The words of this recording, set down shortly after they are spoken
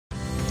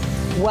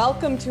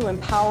Welcome to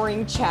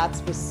Empowering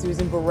Chats with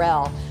Susan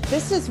Burrell.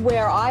 This is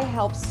where I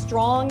help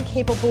strong,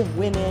 capable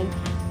women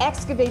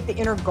excavate the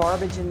inner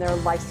garbage in their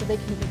life so they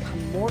can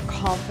become more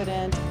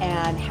confident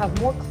and have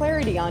more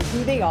clarity on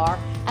who they are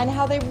and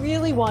how they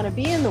really want to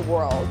be in the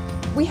world.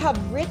 We have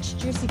rich,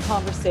 juicy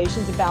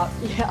conversations about,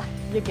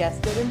 you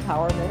guessed it,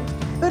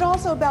 empowerment, but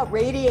also about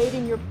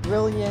radiating your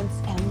brilliance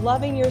and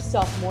loving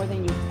yourself more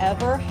than you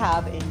ever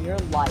have in your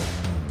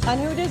life.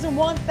 And who doesn't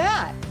want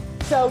that?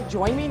 So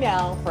join me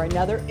now for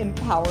another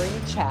Empowering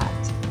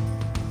Chat.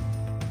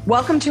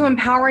 Welcome to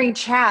Empowering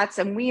Chats,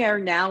 and we are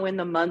now in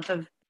the month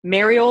of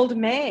Merry Old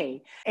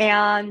May,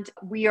 and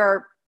we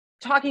are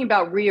talking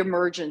about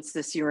reemergence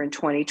this year in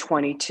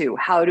 2022.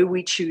 How do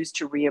we choose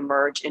to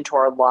reemerge into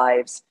our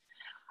lives?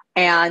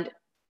 And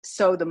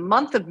so the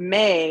month of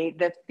May,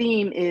 the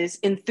theme is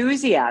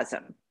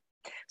enthusiasm.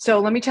 So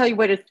let me tell you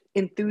what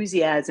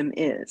enthusiasm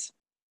is.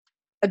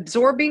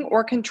 Absorbing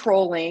or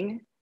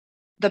controlling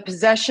the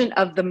possession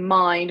of the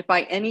mind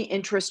by any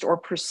interest or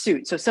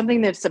pursuit. So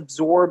something that's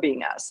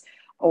absorbing us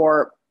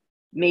or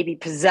maybe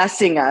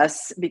possessing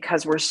us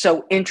because we're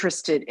so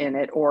interested in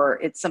it, or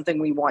it's something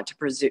we want to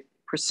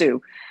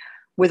pursue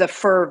with a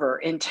fervor,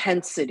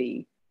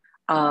 intensity,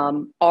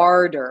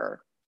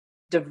 ardor,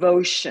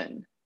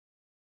 devotion,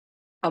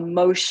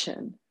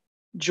 emotion,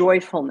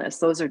 joyfulness.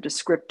 Those are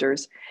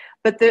descriptors.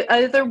 But the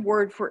other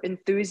word for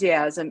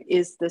enthusiasm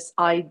is this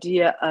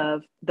idea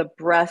of the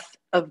breath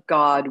of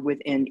God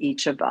within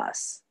each of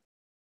us.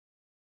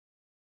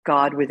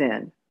 God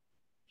within.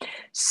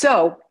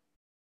 So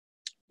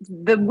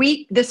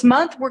this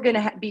month, we're going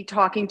to be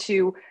talking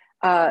to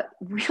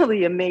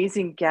really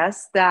amazing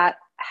guests that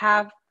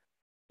have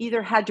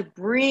either had to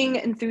bring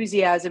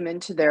enthusiasm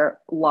into their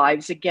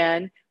lives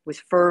again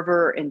with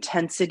fervor,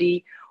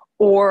 intensity,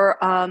 or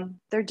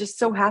they're just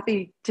so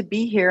happy to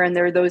be here. And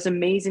they're those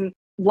amazing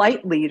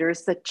light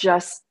leaders that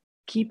just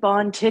keep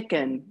on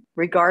ticking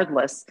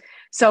regardless.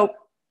 So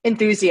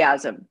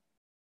enthusiasm.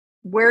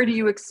 Where do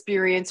you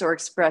experience or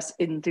express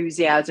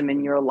enthusiasm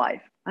in your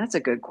life? That's a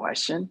good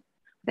question.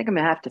 I think I'm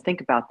going to have to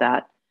think about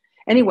that.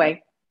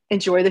 Anyway,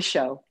 enjoy the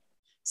show.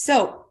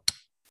 So,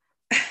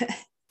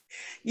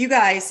 you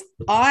guys,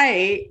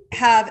 I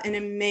have an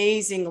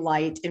amazing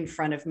light in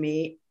front of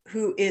me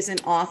who is an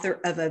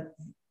author of a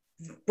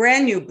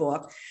brand new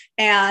book,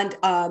 and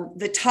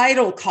the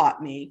title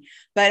caught me.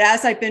 But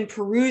as I've been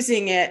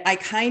perusing it, I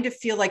kind of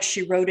feel like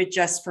she wrote it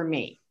just for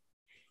me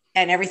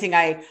and everything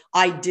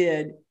I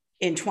did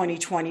in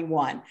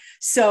 2021.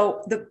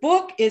 So the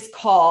book is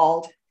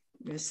called,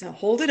 I'm just going to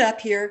hold it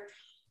up here,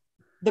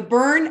 The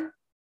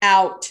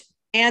Burnout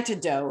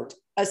Antidote,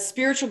 a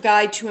spiritual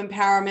guide to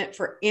empowerment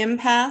for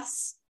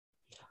empaths,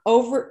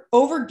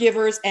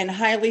 overgivers, and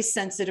highly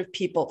sensitive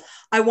people.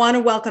 I want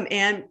to welcome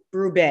Anne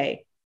Brube.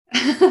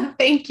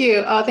 Thank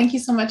you. Oh, thank you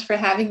so much for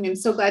having me. I'm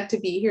so glad to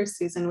be here,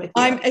 Susan, with you.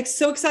 I'm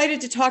so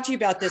excited to talk to you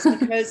about this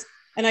because,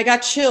 and I got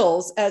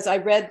chills as I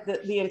read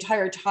the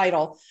entire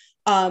title,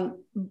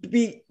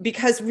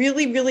 because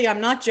really,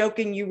 I'm not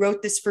joking. You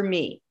wrote this for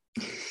me.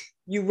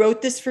 You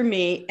wrote this for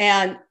me,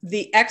 and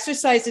the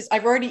exercises,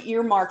 I've already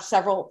earmarked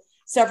several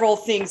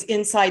things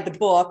inside the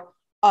book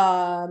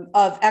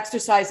of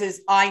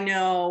exercises I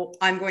know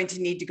I'm going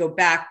to need to go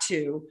back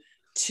to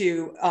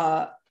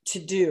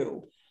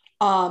do.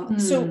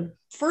 So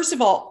first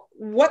of all,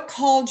 what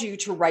called you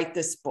to write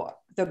this book,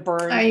 The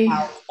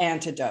Burnout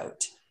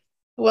Antidote?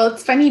 Well,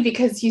 it's funny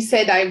because you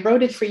said I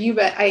wrote it for you,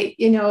 but I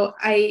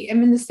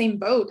am in the same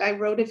boat. I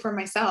wrote it for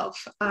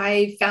myself.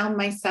 I found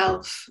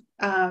myself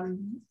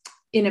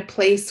in a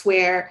place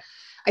where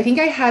I think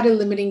I had a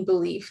limiting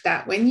belief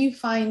that when you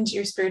find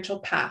your spiritual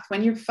path,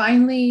 when you're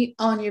finally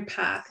on your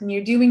path and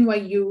you're doing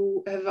what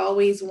you have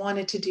always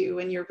wanted to do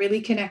and you're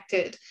really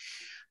connected,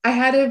 I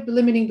had a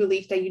limiting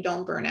belief that you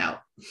don't burn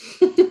out.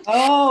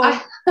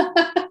 Oh,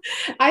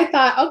 I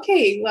thought,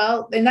 okay,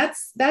 well, and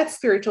that's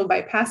spiritual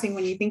bypassing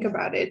when you think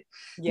about it.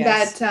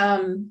 yes.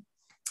 That,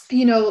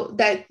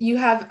 that you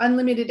have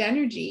unlimited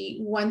energy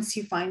once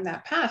you find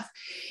that path.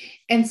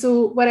 And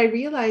so what I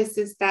realized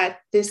is that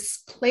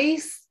this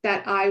place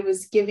that I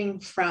was giving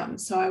from,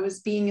 so I was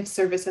being of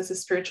service as a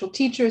spiritual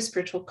teacher,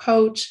 spiritual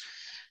coach,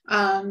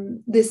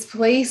 this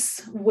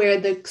place where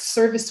the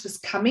service was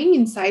coming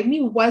inside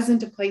me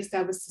wasn't a place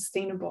that was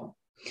sustainable.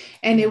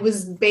 And it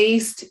was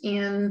based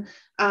in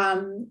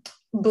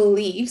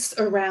beliefs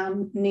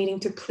around needing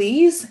to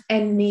please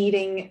and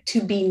needing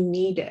to be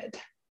needed.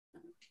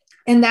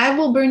 And that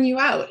will burn you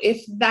out.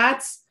 If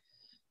that's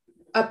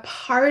a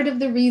part of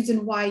the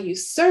reason why you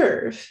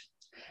serve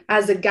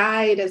as a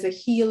guide, as a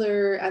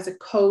healer, as a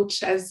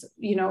coach, as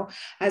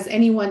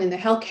anyone in the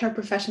healthcare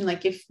profession,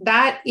 like if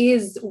that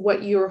is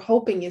what you're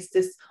hoping is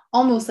this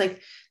almost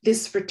like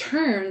this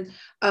return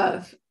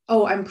of,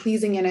 oh, I'm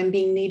pleasing and I'm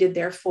being needed,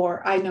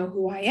 therefore I know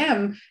who I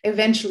am,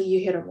 eventually you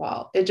hit a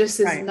wall. It just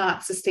is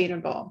not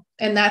sustainable.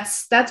 And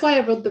that's why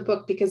I wrote the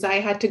book, because I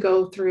had to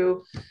go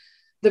through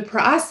the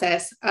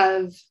process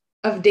of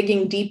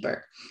digging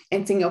deeper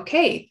and saying,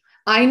 okay,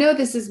 I know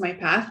this is my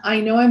path.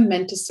 I know I'm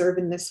meant to serve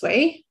in this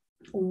way.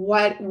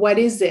 What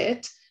is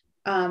it?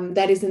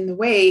 that is in the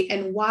way,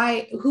 and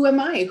who am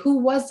I? Who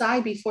was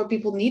I before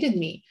people needed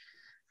me?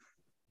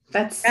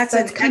 That's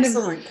an kind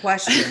excellent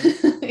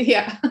question.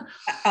 Yeah.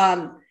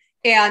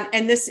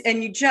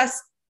 And you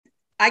just,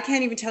 I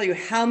can't even tell you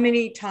how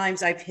many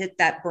times I've hit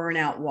that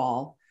burnout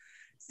wall,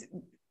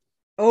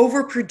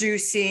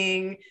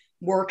 overproducing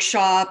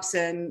workshops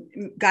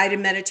and guided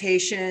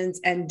meditations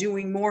and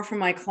doing more for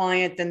my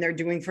client than they're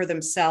doing for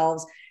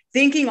themselves,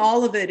 thinking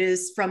all of it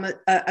is from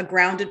a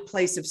grounded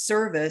place of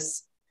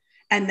service.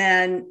 And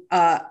then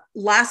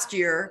last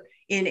year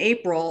in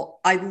April,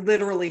 I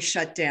literally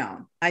shut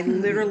down. I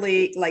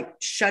literally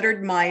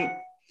shuttered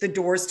the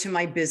doors to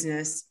my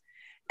business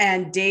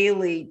and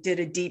daily did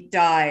a deep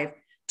dive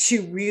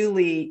to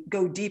really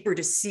go deeper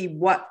to see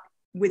what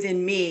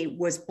within me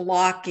was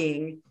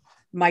blocking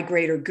my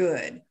greater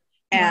good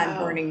and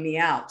burning me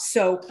out.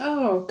 So,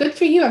 oh, good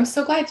for you. I'm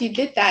so glad you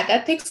did that.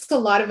 That takes a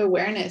lot of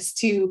awareness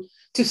to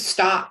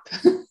stop.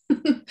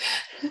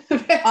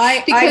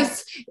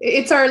 Because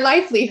it's our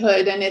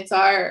livelihood and it's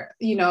our,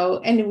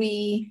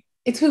 and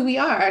it's who we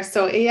are.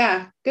 So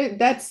yeah, good.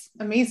 That's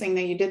amazing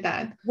that you did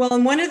that. Well,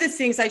 and one of the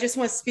things, I just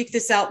want to speak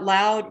this out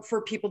loud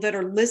for people that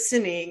are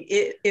listening.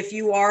 If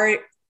you are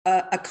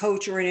a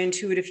coach or an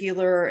intuitive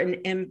healer,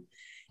 an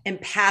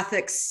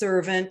empathic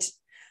servant,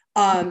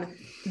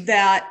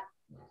 that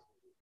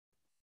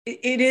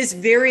it is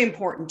very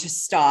important to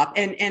stop.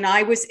 And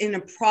I was in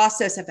a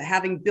process of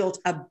having built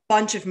a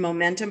bunch of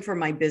momentum for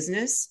my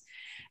business,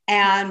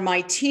 and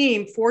my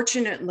team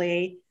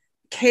fortunately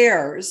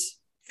cares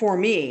for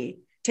me,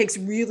 takes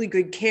really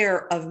good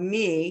care of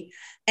me.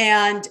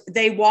 And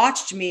they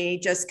watched me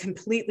just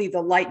completely,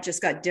 the light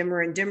just got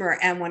dimmer and dimmer.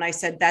 And when I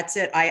said, that's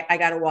it, I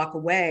got to walk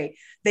away,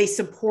 they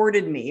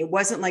supported me. It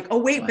wasn't like, oh,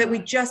 wait, but we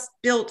just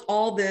built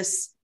all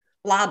this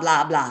blah,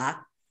 blah, blah,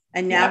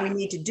 and now we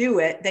need to do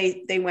it.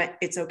 They went,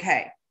 it's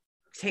okay.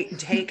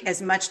 Take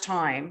as much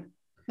time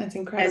that's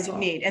incredible as you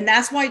need. And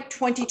that's why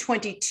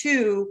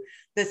 2022,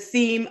 the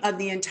theme of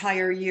the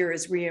entire year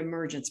is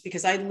reemergence,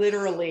 because I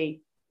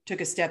literally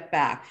took a step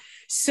back.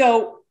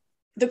 So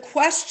the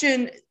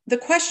questions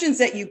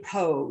that you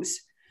pose,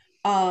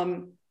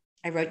 I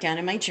wrote down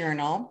in my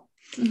journal,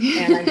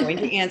 and I'm going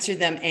to answer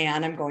them,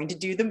 and I'm going to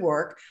do the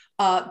work.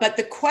 But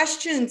the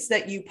questions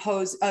that you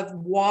pose of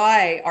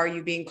why are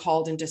you being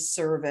called into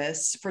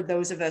service, for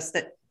those of us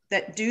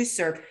that do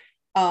serve,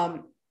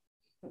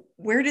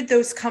 where did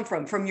those come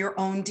from? From your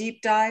own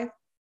deep dive?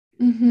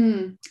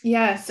 Mm-hmm.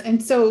 Yes.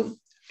 And so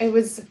it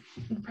was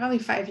probably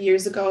 5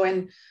 years ago,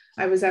 and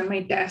I was at my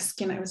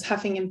desk and I was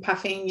huffing and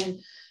puffing, and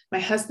my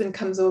husband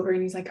comes over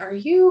and he's like, are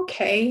you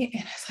okay?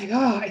 And I was like,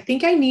 oh, I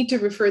think I need to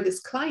refer this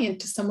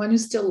client to someone who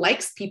still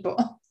likes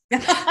people.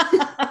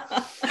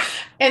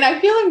 And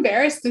I feel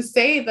embarrassed to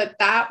say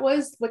that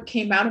was what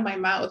came out of my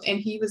mouth. And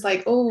he was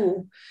like,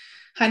 oh,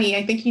 honey,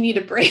 I think you need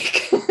a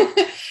break.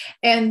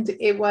 And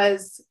it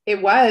was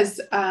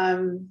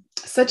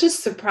such a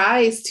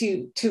surprise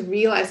to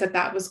realize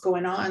that was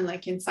going on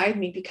like inside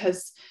me,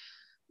 because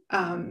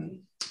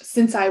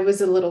since I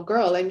was a little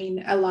girl, I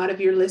mean, a lot of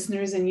your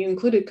listeners, and you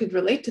included, could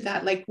relate to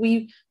that. Like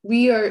we're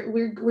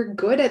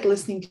good at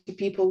listening to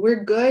people.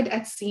 We're good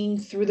at seeing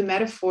through the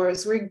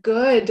metaphors. We're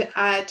good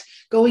at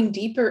going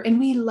deeper, and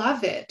we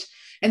love it.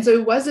 And so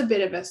it was a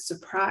bit of a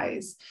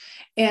surprise.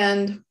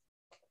 And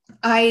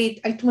I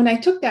when I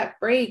took that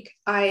break,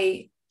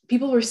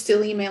 people were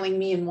still emailing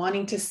me and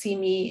wanting to see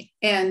me.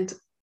 And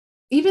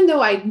even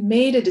though I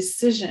made a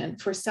decision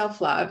for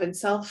self-love and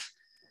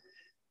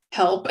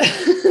self-help,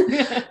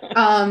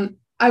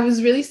 I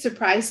was really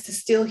surprised to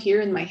still hear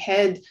in my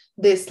head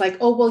this like,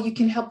 oh, well, you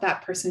can help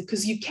that person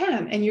because you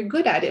can, and you're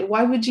good at it.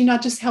 Why would you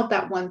not just help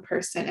that one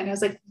person? And I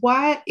was like,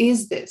 why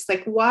is this?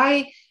 Like,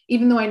 why,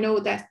 even though I know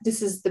that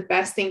this is the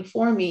best thing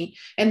for me?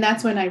 And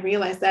that's when I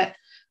realized that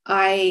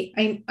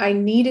I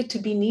needed to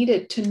be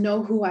needed to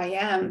know who I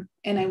am.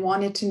 And I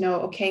wanted to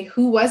know, okay,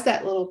 who was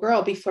that little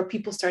girl before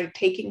people started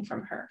taking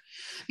from her?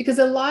 Because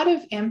a lot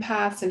of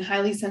empaths and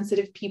highly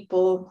sensitive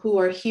people who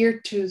are here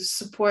to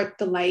support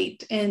the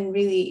light and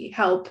really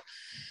help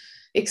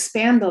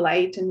expand the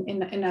light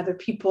in other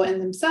people and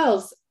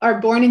themselves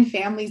are born in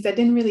families that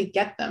didn't really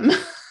get them.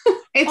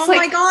 It's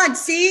my God,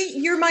 see,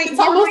 it's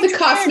almost a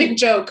cosmic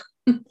joke.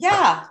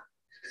 Yeah.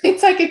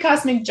 It's like a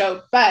cosmic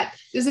joke, but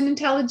there's an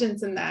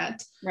intelligence in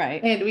that.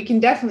 Right. And we can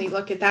definitely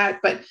look at that.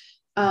 But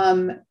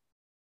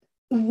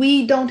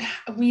we don't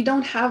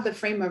have the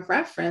frame of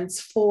reference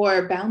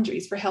for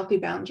boundaries, for healthy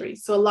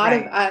boundaries. So a lot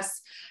of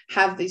us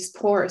have these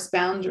porous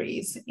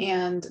boundaries,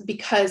 and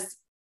because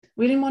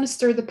we didn't want to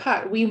stir the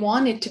pot, we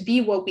wanted to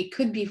be what we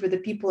could be for the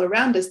people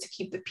around us to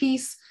keep the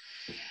peace.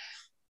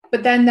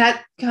 But then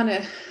that kind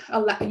of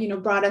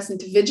brought us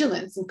into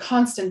vigilance and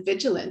constant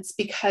vigilance,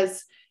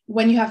 because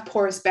when you have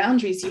porous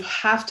boundaries, you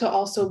have to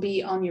also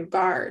be on your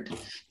guard,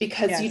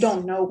 because you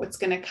don't know what's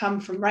going to come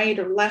from right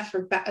or left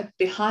or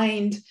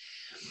behind.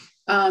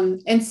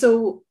 And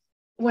so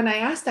when I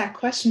asked that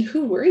question,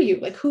 who were you?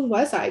 Like, who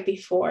was I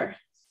before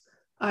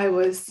I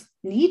was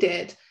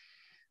needed?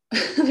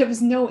 there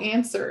was no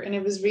answer, and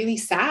it was really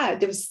sad.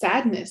 There was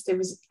sadness.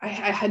 I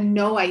had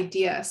no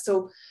idea.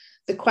 So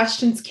the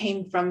questions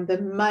came from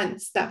the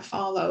months that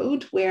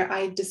followed, where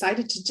I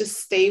decided to just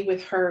stay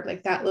with her,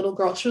 like that little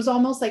girl. She was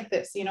almost like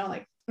this,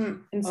 like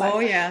inside. Oh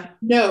yeah.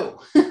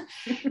 No,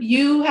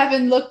 you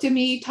haven't looked at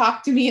me,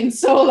 talked to me in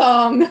so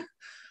long.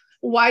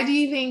 Why do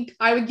you think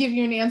I would give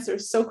you an answer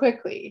so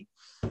quickly?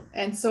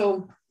 And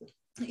so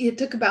it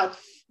took about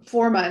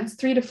 4 months,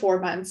 3 to 4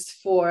 months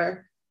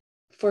for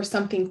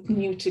something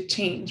new to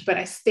change. But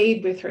I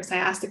stayed with her. So I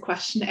asked a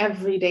question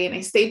every day, and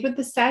I stayed with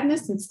the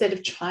sadness instead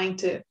of trying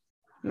to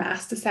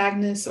mask the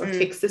sadness or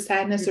fix the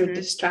sadness or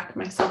distract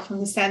myself from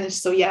the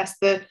sadness. So yes,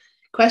 the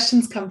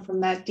questions come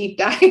from that deep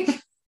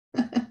dive.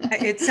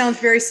 It sounds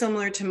very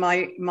similar to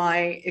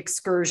my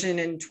excursion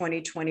in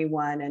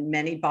 2021, and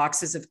many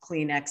boxes of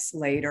Kleenex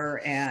later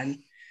and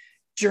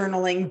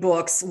journaling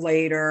books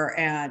later,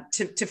 and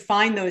to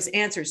find those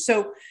answers.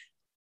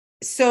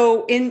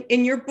 So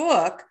in your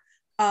book,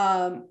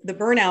 The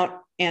Burnout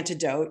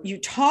Antidote, you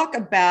talk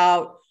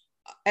about,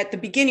 at the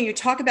beginning, you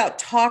talk about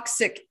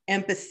toxic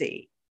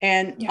empathy.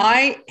 And Yeah.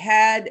 I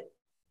had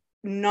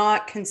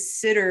not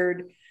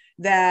considered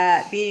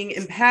that being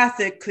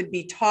empathic could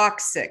be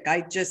toxic.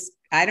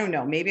 I don't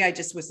know. Maybe I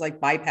just was like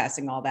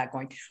bypassing all that,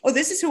 going, oh,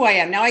 this is who I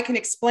am. Now I can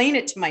explain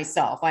it to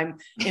myself. I'm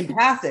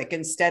empathic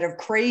instead of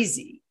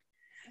crazy.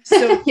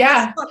 So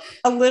Yeah,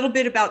 a little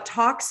bit about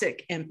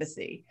toxic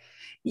empathy.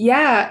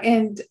 yeah.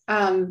 And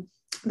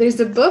there's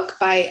a book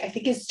by, I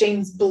think it's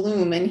James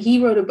Bloom, and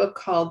he wrote a book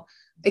called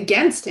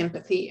Against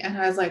Empathy. And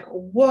I was like,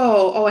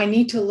 whoa, I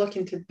need to look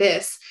into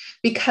this,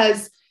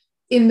 because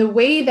in the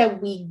way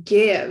that we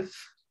give,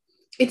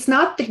 it's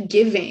not the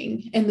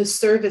giving and the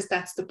service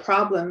that's the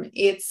problem.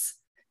 It's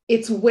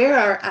where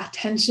our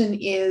attention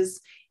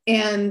is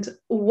and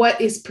what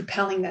is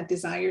propelling that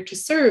desire to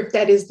serve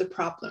that is the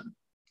problem.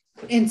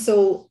 And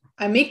so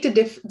I make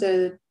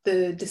the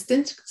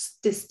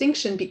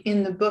distinction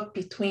in the book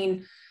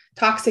between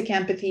toxic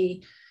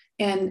empathy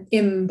and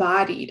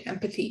embodied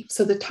empathy.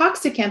 So the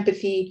toxic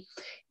empathy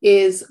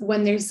is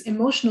when there's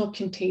emotional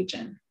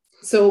contagion.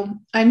 So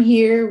I'm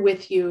here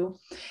with you,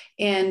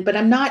 but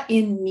I'm not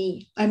in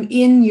me. I'm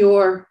in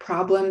your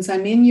problems.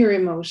 I'm in your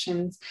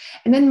emotions.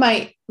 And then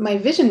my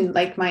vision,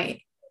 like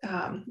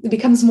it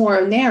becomes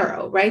more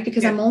narrow, right?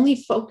 Because I'm only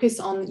focused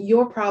on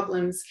your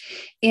problems.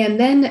 And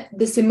then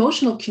this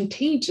emotional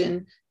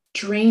contagion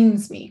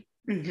drains me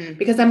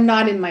because I'm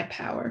not in my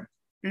power.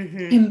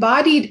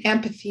 Embodied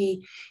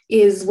empathy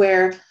is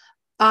where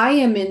I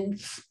am in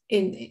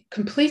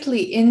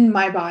completely in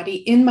my body,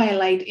 in my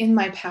light, in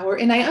my power,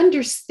 and I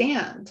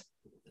understand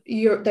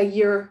that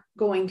you're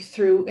going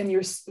through and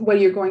what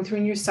you're going through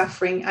and you're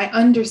suffering. I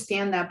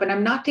understand that, but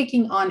I'm not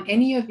taking on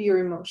any of your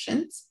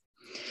emotions.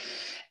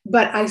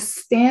 But I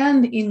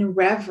stand in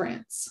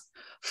reverence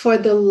for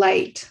the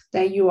light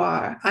that you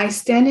are. I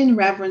stand in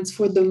reverence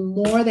for the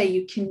more that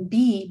you can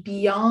be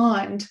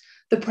beyond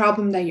the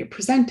problem that you're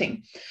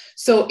presenting.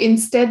 So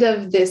instead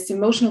of this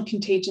emotional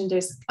contagion,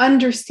 there's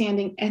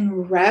understanding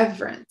and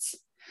reverence.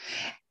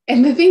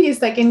 And the thing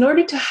is, like, in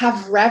order to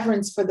have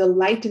reverence for the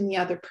light in the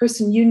other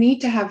person, you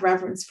need to have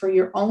reverence for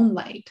your own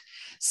light.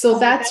 So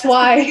that's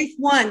why the biggest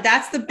one.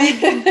 That's the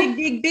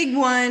big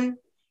one.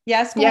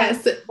 Yes.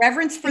 Yes.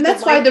 Reverence for and the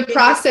that's why light the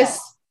process.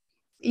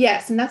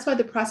 Yes. And that's why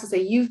the process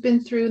that you've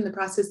been through and the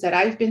process that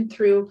I've been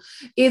through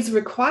is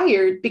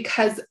required,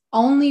 because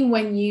only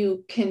when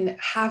you can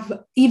have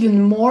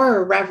even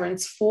more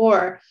reverence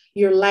for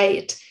your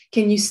light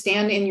can you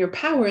stand in your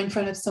power in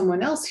front of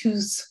someone else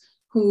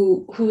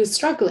who is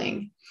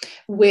struggling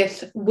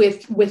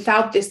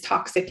without this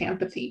toxic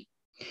empathy.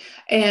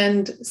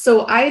 And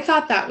so I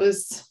thought that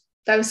was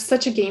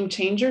such a game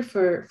changer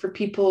for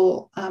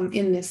people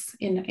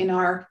in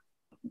our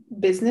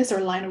business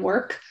or line of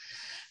work.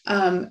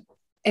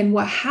 And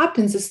what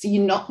happens is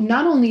not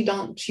only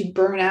don't you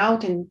burn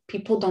out and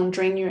people don't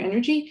drain your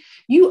energy,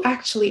 you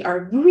actually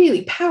are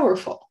really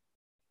powerful.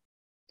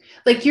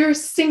 Like you're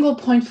single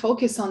point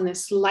focus on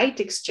this light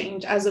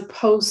exchange as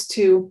opposed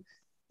to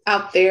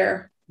out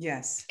there.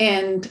 Yes.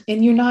 And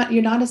you're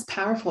not as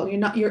powerful.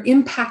 Your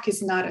impact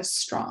is not as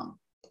strong.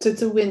 So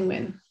it's a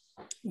win-win.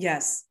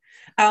 Yes.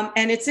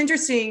 And it's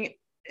interesting,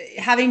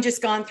 having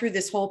just gone through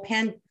this whole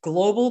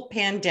global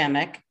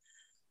pandemic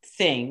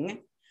thing,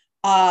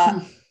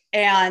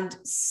 and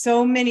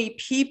so many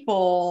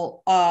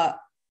people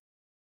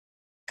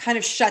kind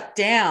of shut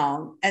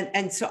down.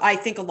 And so I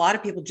think a lot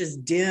of people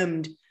just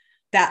dimmed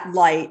that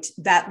light,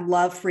 that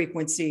love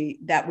frequency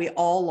that we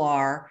all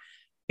are,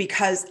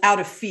 because out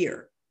of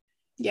fear.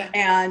 Yeah.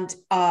 And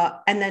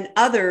then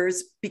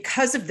others,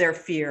 because of their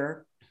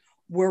fear,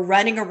 were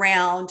running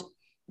around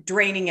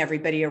draining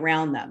everybody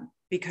around them,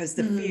 because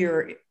the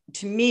fear,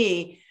 to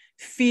me,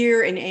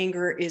 fear and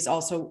anger is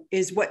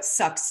what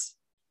sucks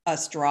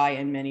us dry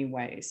in many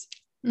ways.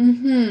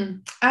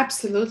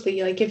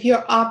 Absolutely. Like if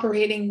you're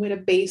operating with a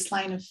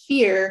baseline of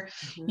fear,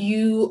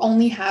 you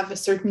only have a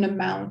certain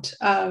amount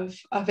of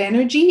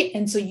energy.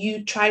 And so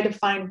you try to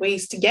find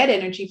ways to get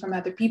energy from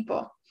other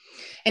people.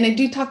 And I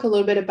do talk a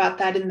little bit about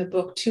that in the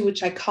book too,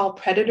 which I call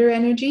predator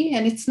energy.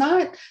 And it's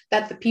not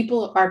that the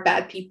people are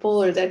bad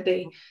people or that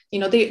they,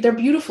 they're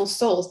beautiful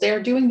souls.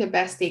 They're doing the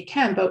best they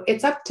can, but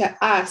it's up to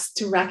us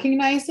to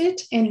recognize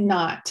it and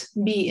not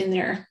be in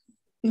their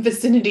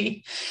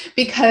vicinity,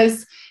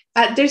 because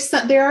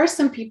there are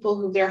some people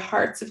who their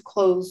hearts have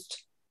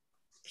closed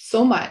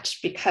so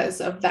much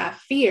because of that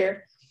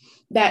fear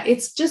that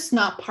it's just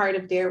not part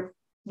of their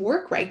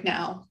work right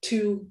now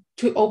to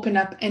open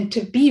up and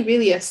to be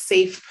really a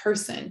safe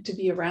person to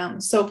be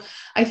around. So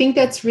I think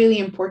that's really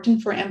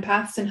important for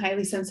empaths and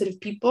highly sensitive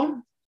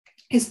people,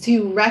 is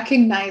to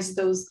recognize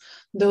those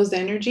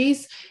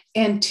energies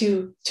and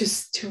to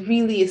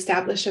really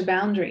establish a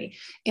boundary.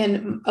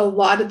 And a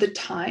lot of the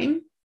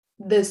time,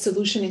 the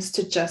solution is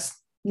to just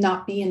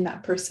not be in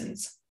that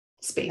person's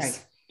space.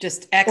 Right.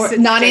 Just exit,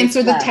 or not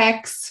answer the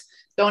texts,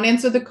 don't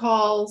answer the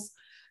calls,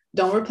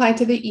 don't reply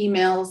to the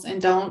emails,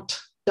 and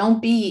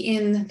don't be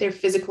in their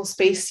physical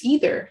space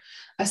either,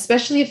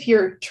 especially if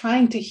you're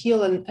trying to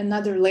heal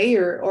another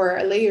layer or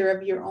a layer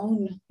of your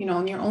own,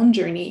 on your own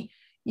journey.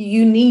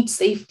 You need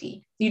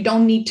safety. You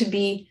don't need to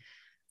be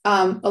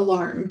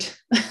alarmed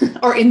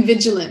or in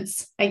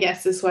vigilance, I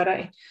guess is what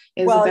I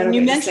is well, a better and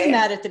you way to mentioned say it.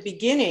 that at the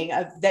beginning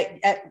of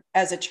that,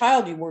 as a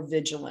child you were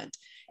vigilant,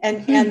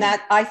 and and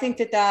that I think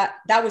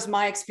that was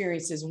my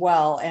experience as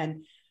well.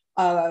 And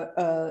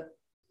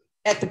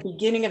at the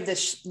beginning of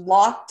this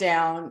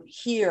lockdown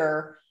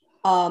here,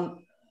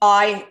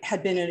 I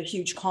had been at a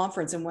huge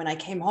conference, and when I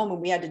came home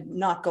and we had to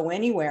not go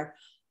anywhere,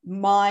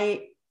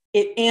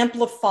 it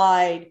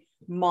amplified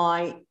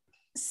my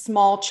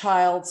small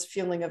child's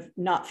feeling of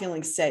not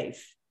feeling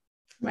safe.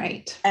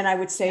 Right. And I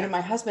would say to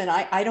my husband,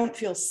 I don't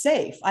feel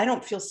safe. I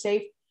don't feel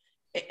safe.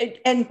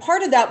 And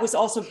part of that was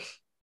also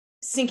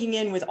sinking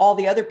in with all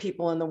the other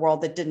people in the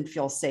world that didn't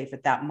feel safe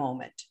at that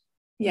moment.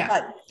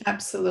 Yeah,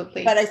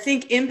 absolutely. But I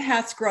think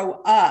empaths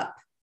grow up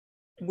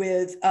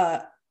with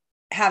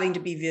having to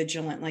be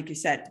vigilant, like you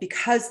said,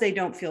 because they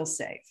don't feel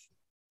safe.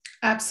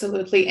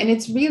 Absolutely. And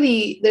it's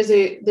really, there's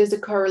a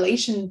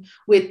correlation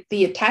with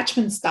the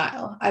attachment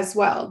style as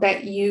well,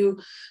 that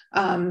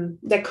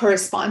that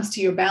corresponds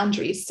to your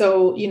boundaries.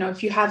 So,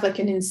 if you have like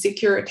an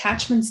insecure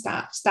attachment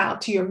style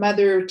to your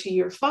mother, to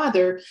your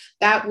father,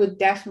 that would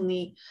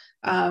definitely,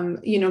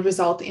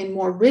 result in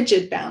more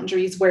rigid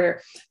boundaries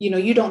where,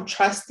 you don't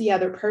trust the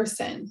other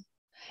person.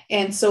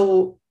 And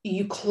so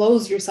you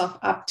close yourself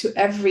up to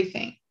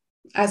everything,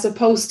 as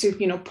opposed to,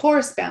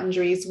 porous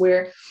boundaries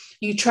where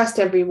you trust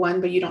everyone,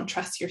 but you don't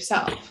trust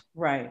yourself.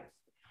 Right.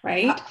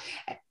 Right.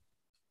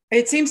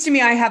 It seems to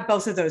me I have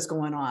both of those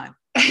going on.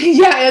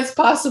 Yeah, it's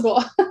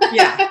possible.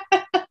 Yeah.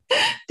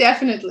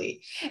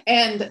 Definitely.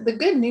 And the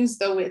good news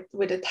though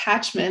with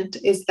attachment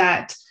is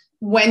that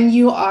when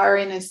you are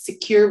in a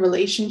secure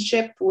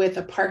relationship with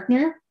a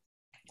partner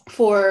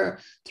for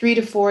 3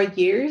 to 4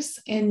 years,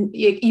 and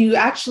you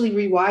actually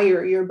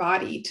rewire your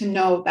body to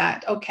know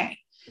that, okay,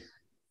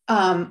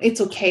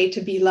 it's okay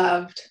to be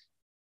loved,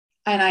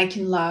 and I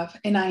can love,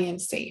 and I am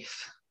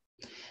safe,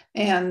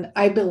 and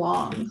I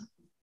belong.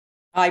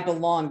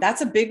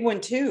 That's a big one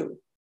too.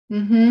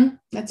 Mm-hmm.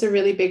 That's a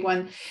really big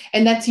one.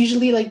 And that's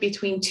usually like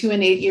between 2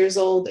 and 8 years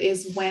old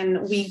is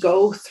when we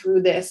go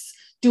through this.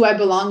 Do I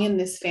belong in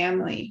this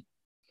family?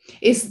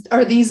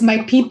 Are these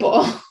my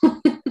people?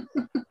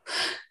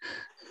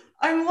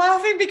 I'm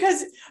laughing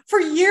because for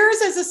years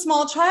as a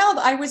small child,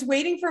 I was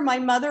waiting for my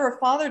mother or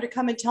father to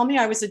come and tell me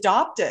I was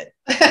adopted.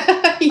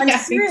 I'm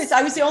serious.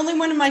 I was the only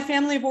one in my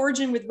family of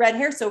origin with red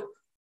hair. So,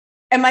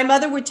 and my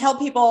mother would tell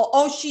people,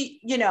 oh, she,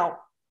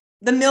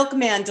 the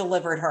milkman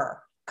delivered her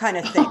kind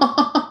of thing.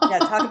 Yeah.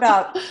 Talk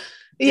about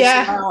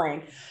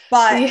disallowing.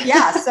 But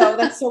yeah, so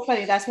that's so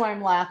funny. That's why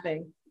I'm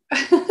laughing.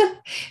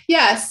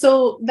 Yeah.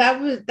 So that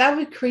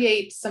would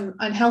create some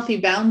unhealthy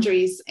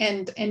boundaries.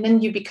 And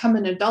then you become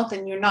an adult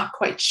and you're not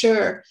quite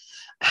sure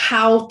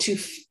how to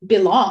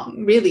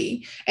belong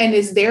really. And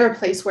is there a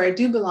place where I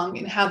do belong,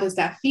 and how does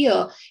that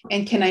feel?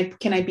 And can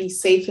I be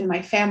safe in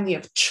my family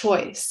of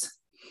choice?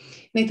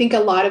 And I think a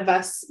lot of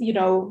us,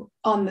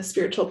 on the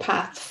spiritual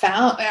path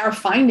are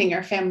finding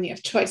our family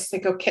of choice.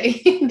 Like,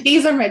 okay,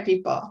 these are my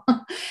people.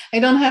 I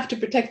don't have to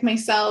protect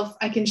myself.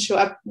 I can show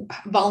up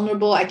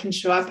vulnerable. I can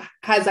show up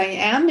as I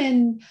am,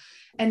 and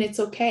it's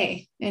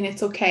okay. And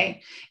it's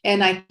okay.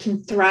 And I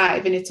can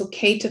thrive, and it's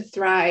okay to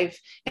thrive,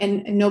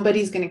 and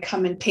nobody's going to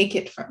come and take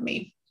it from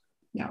me.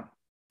 No.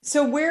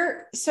 So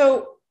where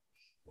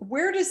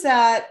does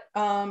that,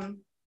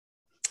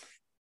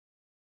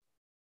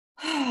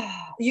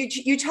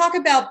 you talk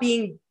about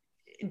being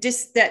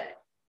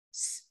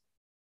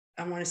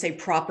I want to say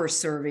proper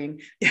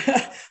serving,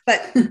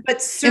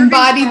 but serving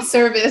embodied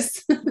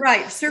service,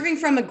 right? Serving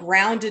from a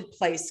grounded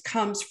place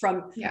comes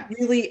from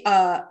really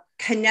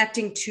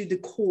connecting to the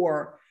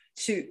core.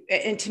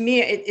 And to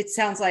me, it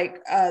sounds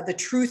like the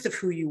truth of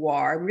who you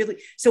are. Really,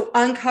 so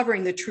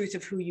uncovering the truth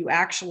of who you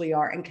actually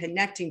are and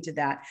connecting to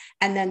that,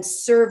 and then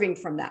serving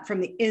from that,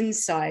 from the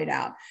inside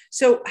out.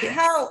 So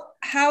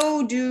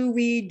how do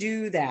we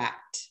do that?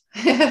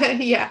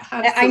 Yeah,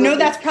 I know absolutely.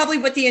 that's probably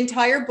what the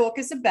entire book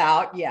is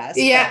about. Yes.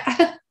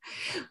 Yeah.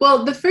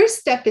 Well, the first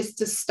step is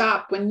to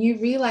stop when you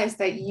realize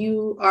that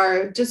you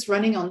are just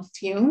running on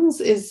fumes,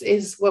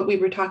 is what we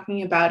were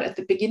talking about at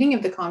the beginning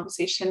of the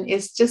conversation,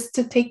 is just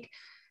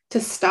to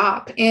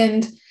stop.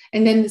 And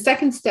then the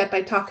second step,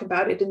 I talk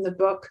about it in the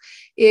book,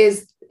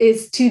 is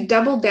to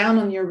double down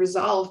on your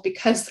resolve,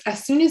 because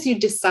as soon as you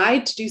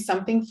decide to do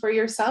something for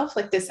yourself,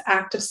 like this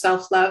act of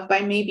self-love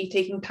by maybe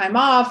taking time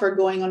off or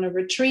going on a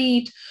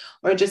retreat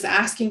or just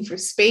asking for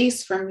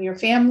space from your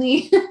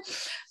family,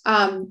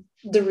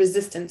 the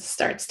resistance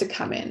starts to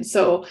come in.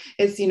 So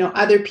it's,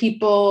 other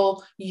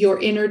people, your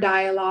inner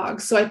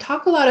dialogue. So I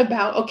talk a lot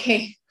about,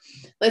 okay,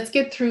 let's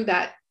get through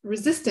that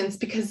resistance,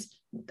 because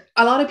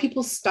a lot of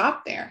people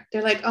stop there.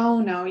 They're like, oh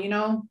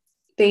no,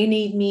 they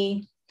need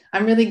me.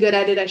 I'm really good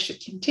at it. I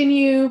should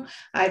continue.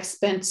 I've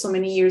spent so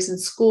many years in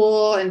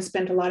school and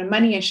spent a lot of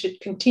money. I should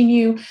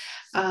continue.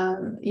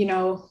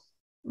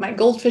 My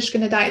goldfish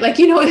gonna die.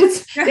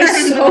 There's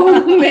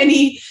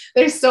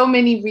so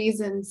many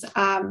reasons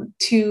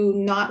to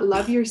not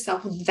love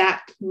yourself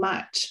that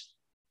much.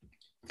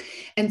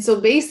 And so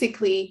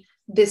basically,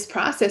 this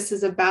process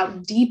is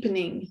about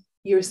deepening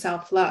your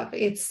self-love.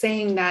 It's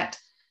saying that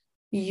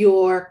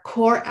your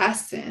core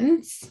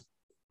essence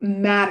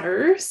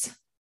matters,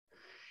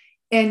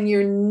 and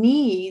your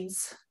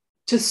needs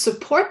to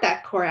support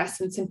that core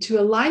essence and to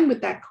align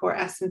with that core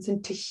essence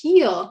and to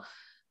heal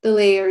the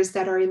layers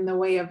that are in the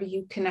way of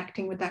you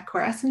connecting with that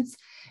core essence,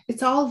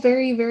 it's all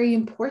very, very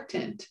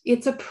important.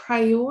 It's a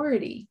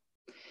priority.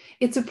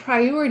 It's a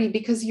priority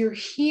because you're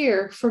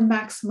here for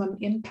maximum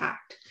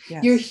impact.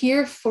 Yes. You're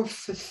here for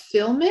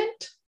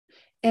fulfillment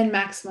and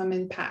maximum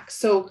impact.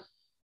 So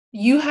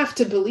you have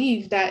to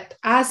believe that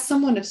as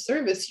someone of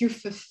service, your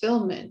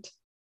fulfillment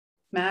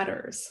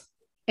matters.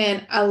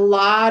 And a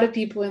lot of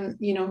people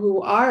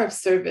who are of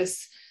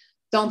service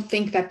don't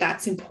think that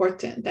that's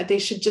important, that they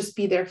should just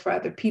be there for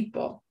other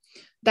people.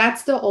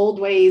 That's the old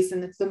ways,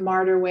 and it's the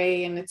martyr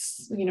way, and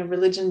it's,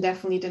 religion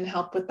definitely didn't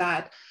help with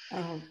that.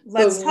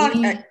 Let's talk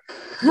a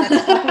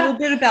little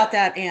bit about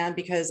that, Anne,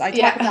 because I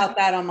talk about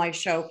that on my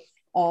show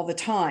all the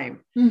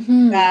time.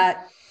 Mm-hmm.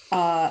 That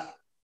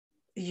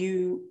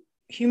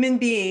human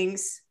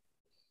beings,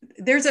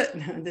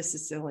 this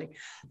is silly.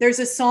 There's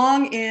a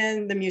song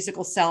in the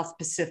musical South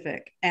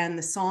Pacific, and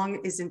the song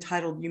is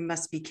entitled "You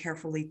Must Be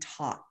Carefully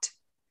Taught."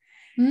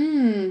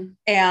 Mm.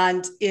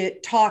 And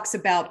it talks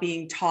about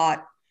being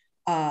taught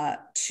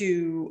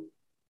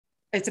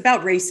it's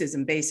about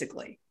racism,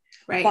 basically.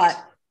 Right.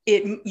 But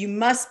you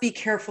must be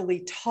carefully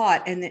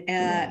taught.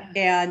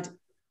 And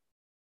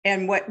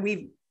what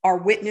we are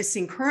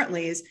witnessing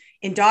currently is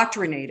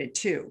indoctrinated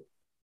too.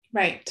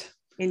 Right.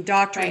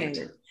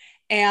 Indoctrinated.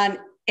 Right.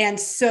 And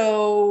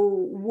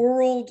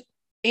so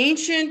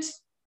ancient,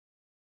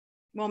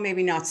 well,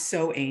 maybe not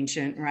so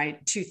ancient,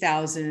 right?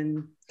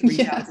 2,000,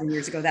 3,000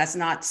 years ago, that's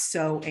not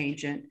so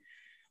ancient.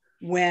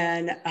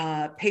 When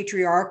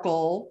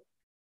patriarchal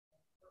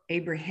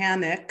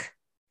Abrahamic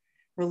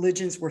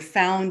religions were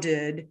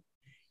founded,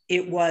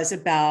 it was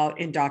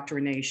about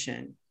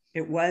indoctrination.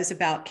 It was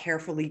about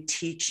carefully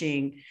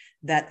teaching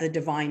that the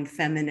divine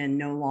feminine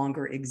no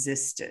longer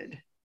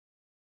existed.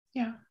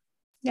 Yeah.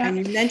 Yeah. And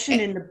you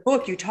mentioned in the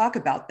book, you talk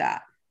about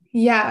that.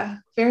 Yeah,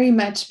 very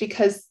much,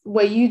 because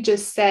what you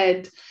just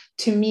said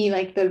to me,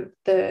 like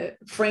the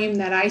frame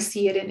that I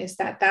see it in is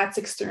that that's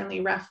externally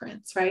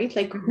referenced, right?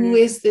 Like, mm-hmm. Who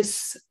is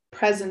this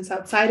presence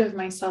outside of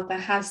myself that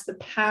has the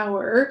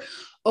power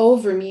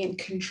over me and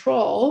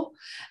control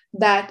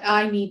that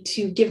I need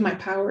to give my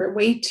power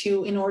away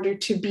to in order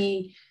to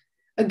be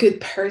a good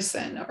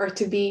person or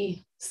to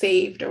be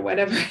saved or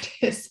whatever it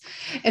is.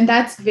 And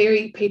that's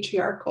very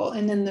patriarchal.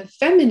 And then the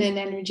feminine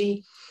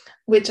energy,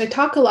 which I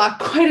talk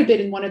quite a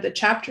bit in one of the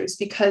chapters,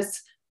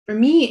 because for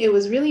me, it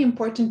was really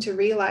important to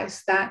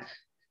realize that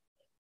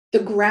the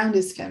ground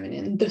is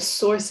feminine, the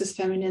source is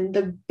feminine,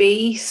 the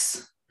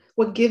base,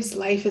 what gives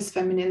life is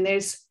feminine.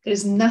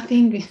 There's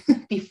nothing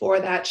before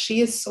that. She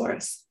is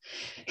source.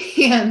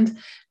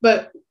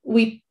 But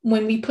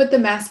when we put the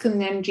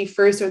masculine energy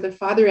first, or the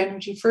father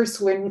energy first,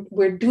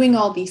 we're doing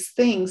all these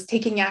things,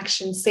 taking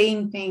action,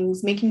 saying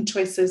things, making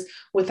choices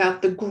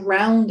without the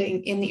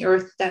grounding in the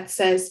earth that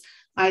says,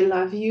 I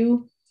love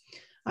you,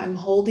 I'm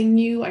holding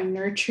you, I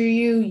nurture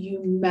you,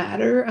 you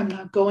matter, I'm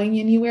not going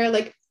anywhere.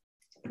 Like,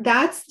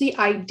 that's the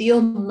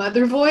ideal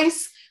mother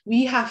voice.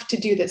 We have to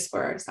do this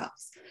for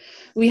ourselves.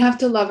 We have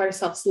to love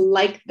ourselves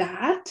like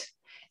that.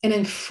 And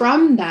then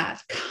from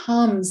that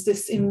comes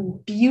this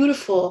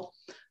beautiful,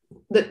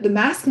 the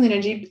masculine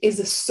energy is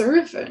a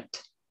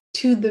servant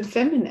to the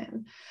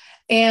feminine.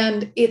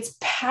 And it's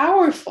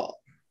powerful,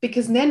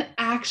 because then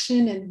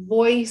action and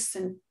voice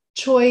and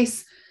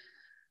choice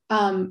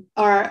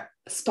are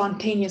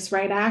spontaneous,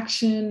 right?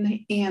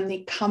 Action, and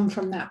they come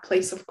from that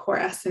place of core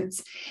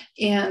essence.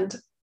 And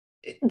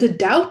the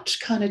doubt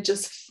kind of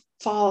just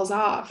falls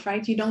off,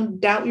 right? You don't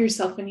doubt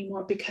yourself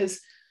anymore, because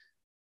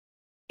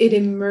it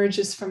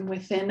emerges from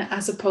within,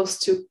 as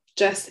opposed to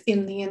just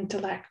in the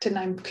intellect and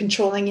I'm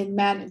controlling and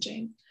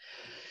managing.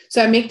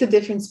 So I make the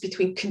difference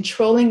between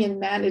controlling and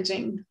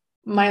managing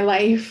my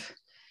life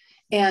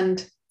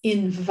and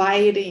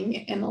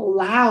inviting and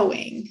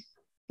allowing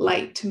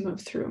light to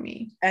move through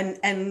me.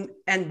 And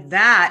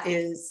that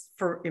is,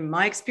 for in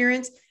my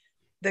experience,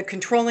 the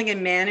controlling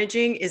and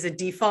managing is a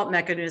default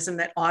mechanism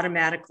that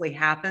automatically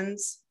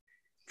happens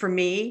for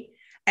me.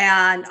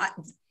 And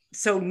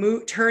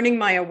turning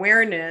my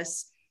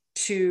awareness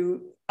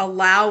to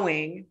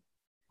allowing,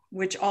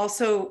 which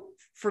also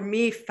for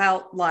me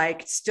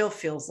still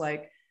feels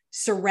like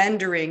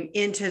surrendering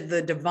into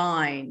the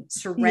divine,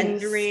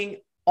 surrendering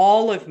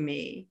all of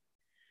me,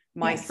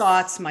 my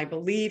thoughts, my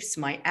beliefs,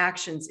 my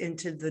actions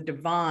into the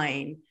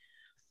divine.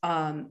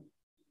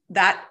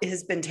 That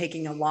has been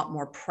taking a lot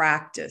more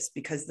practice,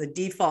 because the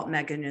default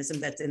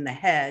mechanism that's in the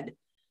head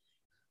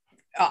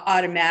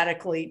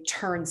automatically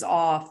turns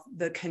off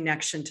the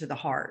connection to the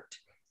heart.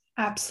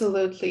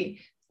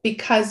 Absolutely.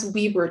 Because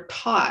we were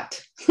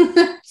taught,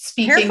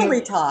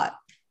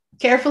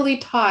 carefully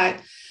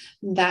taught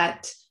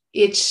that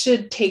it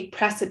should take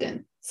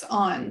precedence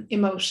on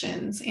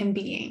emotions and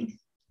being.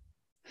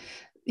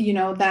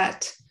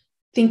 That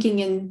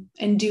thinking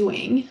and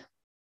doing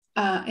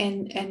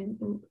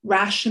and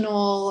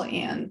rational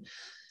and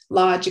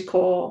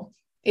logical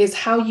is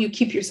how you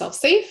keep yourself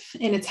safe,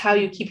 and it's how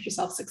you keep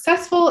yourself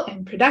successful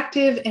and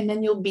productive, and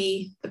then you'll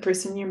be the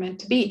person you're meant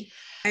to be.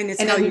 And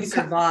it's how you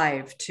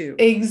survive too.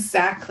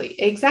 Exactly.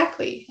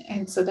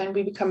 And so then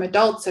we become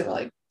adults and we're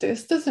like,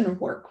 this doesn't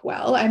work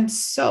well. I'm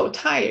so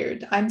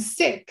tired. I'm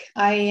sick.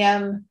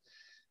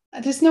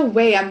 There's no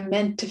way I'm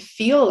meant to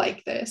feel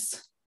like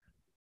this.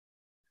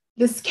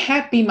 This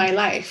can't be my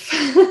life.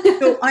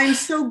 So I'm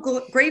so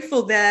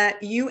grateful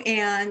that you,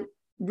 Anne,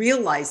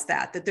 realize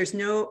that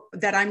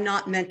that I'm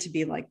not meant to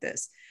be like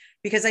this,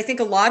 because I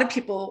think a lot of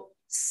people,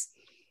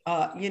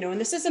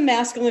 and this is a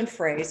masculine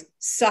phrase,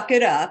 suck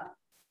it up,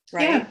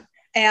 right?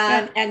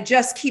 Yeah. And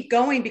just keep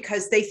going,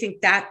 because they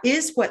think that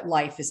is what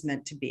life is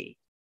meant to be.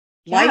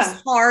 Yeah.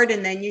 Life's hard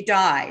and then you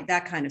die,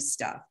 that kind of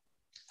stuff.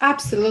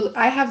 Absolutely.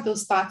 I have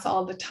those thoughts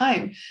all the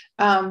time.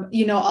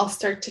 I'll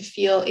start to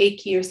feel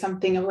achy or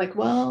something. I'm like,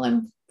 well,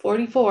 I'm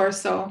 44,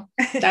 so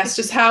that's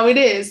just how it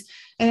is.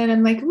 And then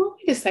I'm like, well,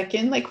 wait a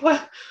second, like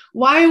what,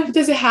 why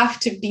does it have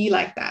to be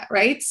like that?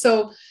 Right.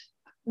 So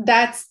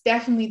that's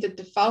definitely the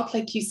default,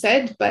 like you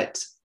said,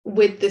 but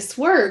with this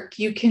work,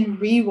 you can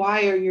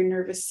rewire your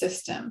nervous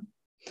system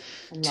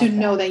to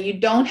know that you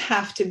don't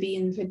have to be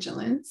in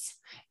vigilance,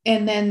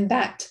 and then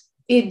that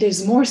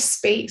there's more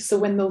space. So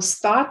when those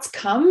thoughts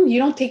come, you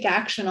don't take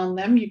action on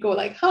them. You go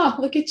like,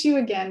 look at you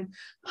again.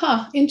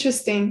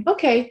 Interesting.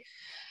 Okay.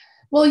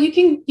 Well, you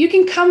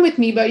can come with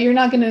me, but you're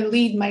not going to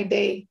lead my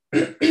day.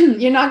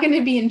 You're not going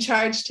to be in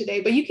charge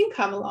today, but you can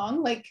come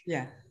along.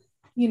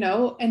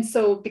 And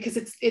so, because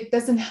it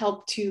doesn't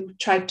help to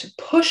try to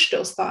push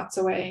those thoughts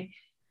away.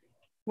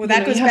 Well,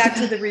 that goes back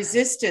to the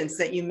resistance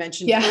that you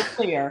mentioned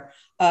earlier.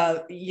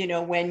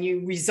 When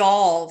you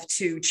resolve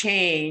to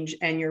change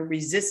and your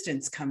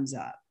resistance comes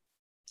up.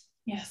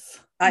 Yes.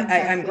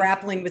 Exactly. I'm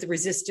grappling with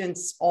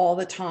resistance all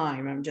the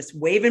time. I'm just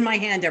waving my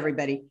hand,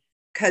 everybody,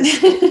 because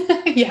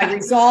I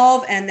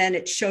resolve and then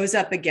it shows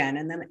up again.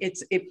 And then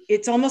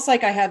it's almost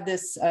like I have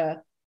this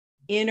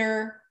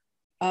inner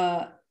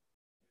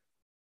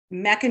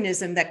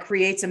mechanism that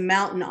creates a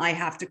mountain I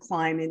have to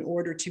climb in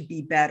order to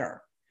be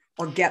better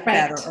or get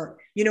better,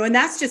 and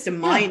that's just a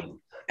mind.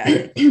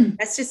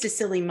 That's just a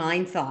silly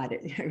mind thought.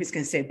 I was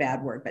going to say a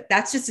bad word, but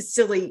that's just a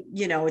silly,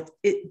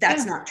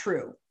 that's not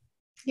true.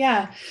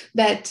 Yeah.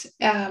 That,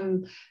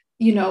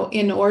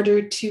 in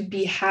order to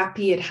be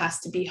happy, it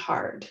has to be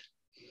hard.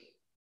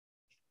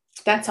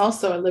 That's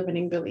also a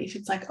limiting belief.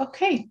 It's like,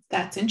 okay,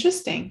 that's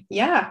interesting.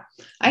 Yeah,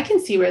 I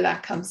can see where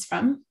that comes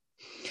from.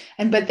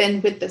 But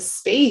then with the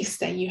space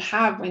that you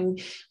have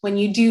when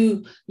you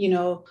do,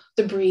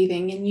 the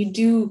breathing, and you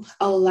do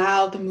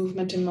allow the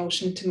movement and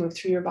motion to move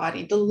through your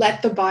body, to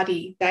let the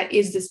body, that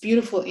is this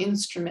beautiful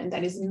instrument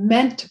that is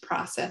meant to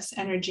process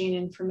energy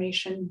and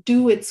information,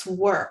 do its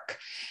work.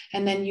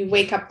 And then you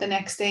wake up the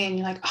next day and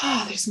you're like,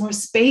 there's more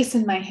space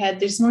in my head.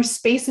 There's more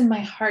space in my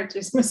heart.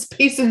 There's more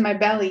space in my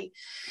belly.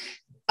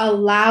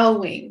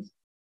 Allowing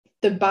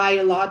the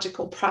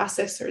biological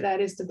processor,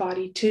 that is the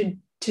body, to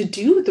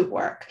do the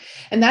work.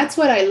 And that's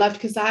what I loved,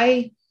 because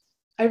I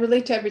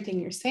relate to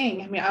everything you're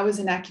saying. I mean, I was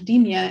in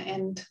academia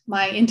and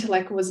my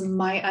intellect was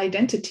my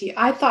identity.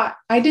 I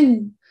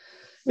didn't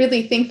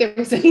really think there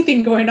was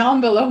anything going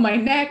on below my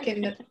neck.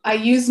 And I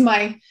used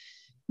my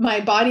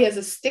body as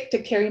a stick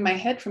to carry my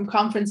head from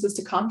conferences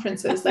to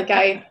conferences. Like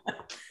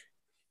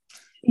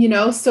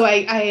so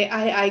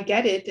I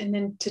get it. And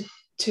then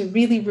to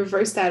really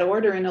reverse that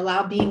order and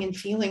allow being and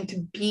feeling to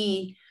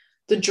be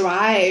the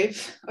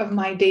drive of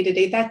my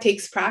day-to-day, that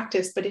takes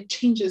practice, but it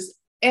changes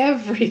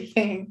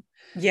everything.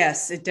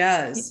 Yes, it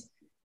does.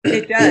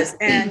 It does.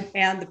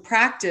 And the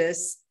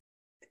practice,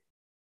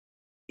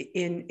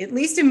 at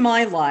least in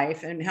my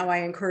life and how I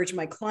encourage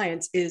my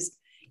clients, is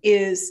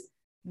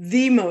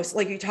the most,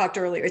 like you talked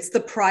earlier, it's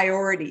the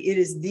priority. It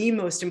is the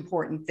most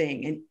important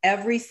thing. And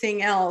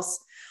everything else,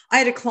 I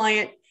had a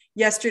client,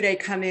 yesterday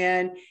come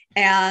in,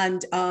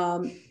 and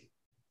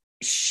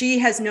she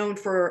has known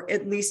for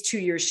at least 2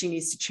 years she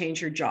needs to change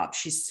her job.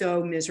 She's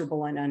so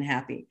miserable and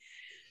unhappy.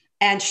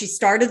 And she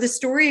started the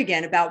story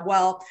again about,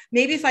 well,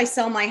 maybe if I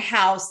sell my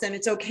house, then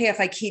it's okay if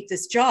I keep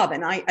this job.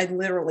 And I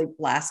literally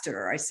blasted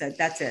her. I said,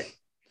 that's it.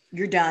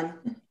 You're done.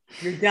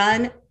 You're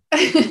done.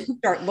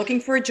 Start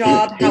looking for a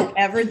job,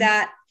 however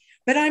that.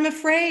 But I'm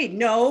afraid,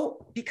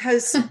 no,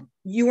 because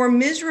you are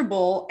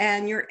miserable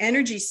and your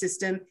energy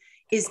system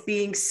is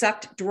being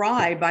sucked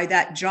dry by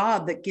that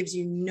job that gives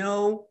you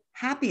no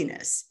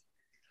happiness.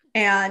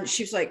 And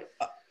she's like,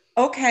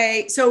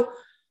 okay. So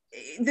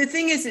the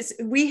thing is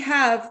we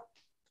have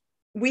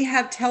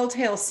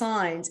telltale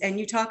signs, and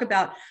you talk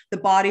about the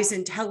body's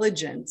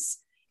intelligence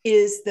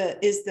is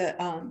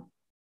the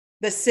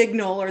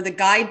signal or the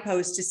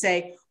guidepost to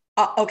say,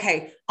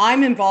 okay,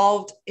 I'm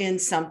involved in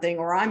something,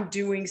 or I'm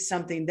doing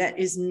something that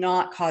is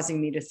not causing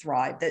me to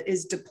thrive, that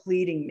is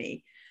depleting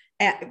me,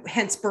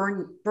 hence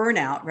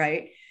burnout,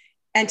 right?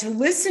 And to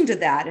listen to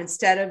that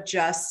instead of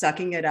just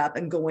sucking it up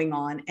and going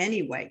on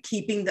anyway,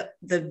 keeping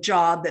the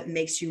job that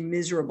makes you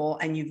miserable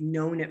and you've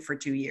known it for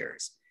 2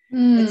 years.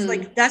 It's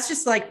like, that's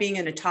just like being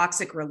in a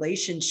toxic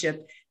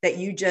relationship that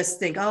you just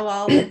think, oh,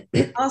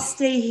 I'll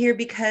stay here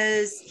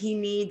because he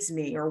needs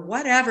me, or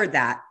whatever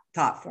that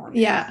thought form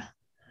is. Yeah.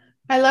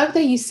 I love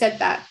that you said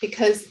that,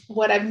 because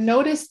what I've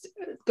noticed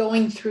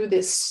going through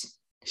this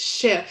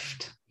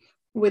shift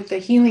with the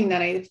healing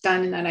that I've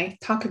done and that I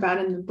talk about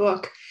in the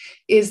book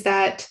is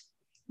that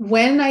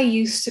when I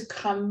used to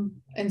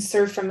come and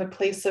serve from a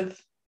place of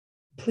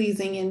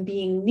pleasing and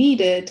being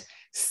needed,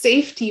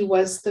 safety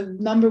was the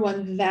number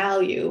one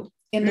value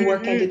in the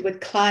work I did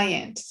with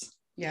clients.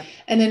 Yeah.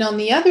 And then on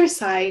the other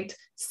side,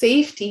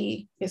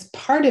 safety is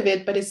part of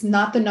it, but it's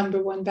not the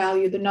number one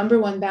value. The number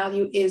one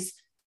value is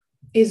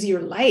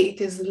your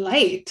light,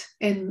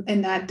 and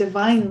that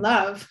divine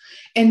love.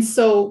 And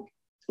so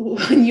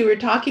when you were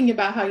talking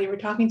about how you were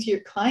talking to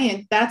your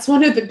client, that's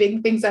one of the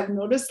big things I've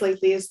noticed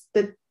lately is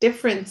the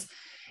difference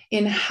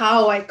in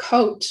how I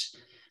coach.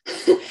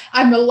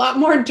 I'm a lot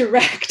more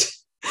direct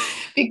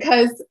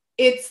because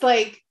it's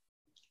like,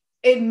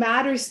 it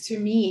matters to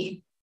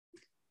me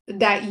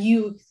that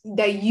you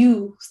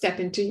step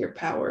into your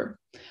power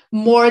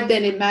more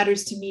than it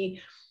matters to me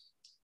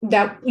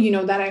that,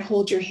 that I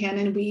hold your hand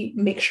and we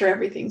make sure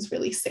everything's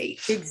really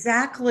safe.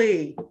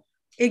 Exactly.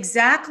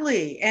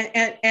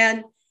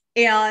 And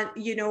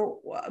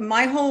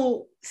my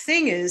whole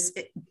thing is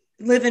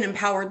live an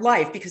empowered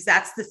life, because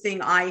that's the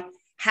thing I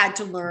had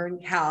to learn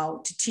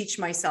how to teach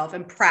myself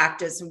and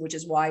practice, and which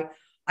is why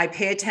I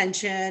pay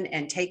attention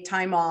and take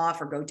time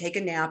off or go take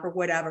a nap or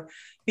whatever,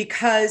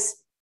 because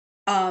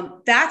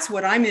that's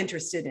what I'm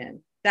interested in.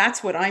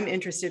 That's what I'm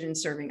interested in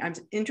serving. I'm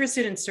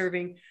interested in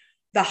serving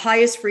the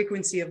highest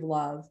frequency of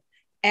love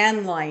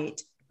and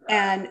light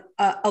and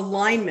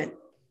alignment,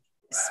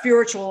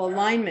 spiritual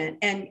alignment.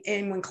 And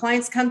when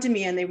clients come to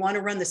me and they want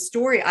to run the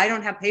story, I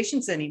don't have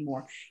patience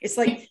anymore. It's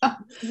like,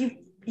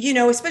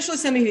 especially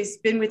somebody who's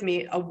been with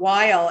me a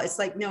while, it's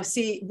like, no,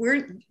 see,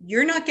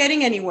 you're not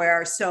getting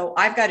anywhere. So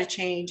I've got to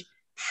change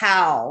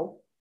how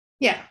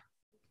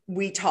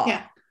we talk.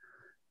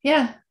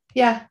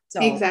 Yeah,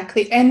 so.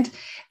 Exactly. And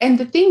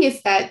the thing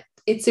is that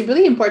it's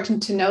really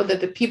important to know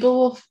that the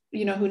people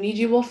who need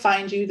you will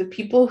find you. The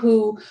people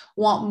who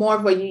want more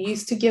of what you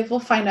used to give will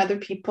find other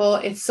people.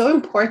 It's so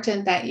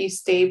important that you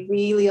stay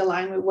really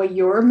aligned with what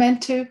you're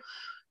meant to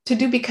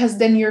do, because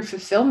then your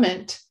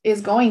fulfillment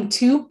is going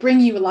to bring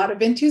you a lot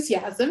of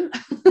enthusiasm.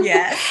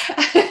 Yes.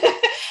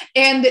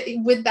 And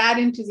with that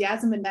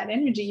enthusiasm and that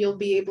energy, you'll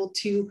be able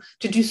to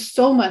do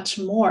so much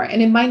more.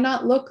 And it might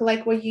not look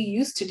like what you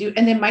used to do.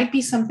 And there might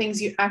be some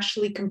things you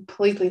actually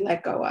completely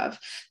let go of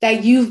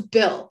that you've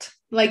built,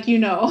 like,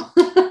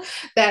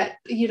 that,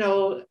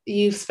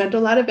 you've spent a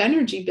lot of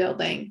energy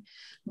building.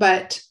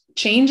 But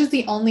change is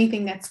the only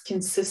thing that's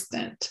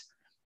consistent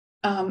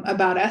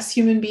about us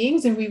human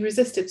beings, and we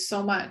resist it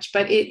so much.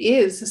 But it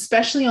is,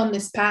 especially on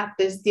this path,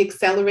 the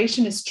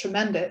acceleration is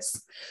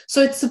tremendous.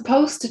 So it's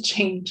supposed to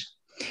change.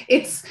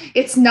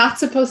 It's not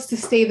supposed to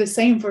stay the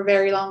same for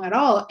very long at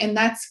all. And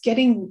that's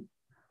getting,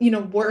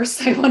 worse,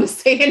 I want to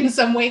say in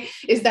some way,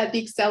 is that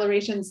the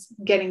acceleration's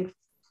getting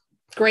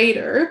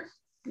greater.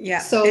 Yeah.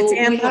 So it's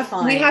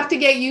amplifying. We have to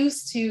get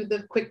used to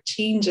the quick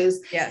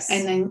changes. Yes.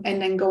 And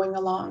then going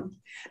along.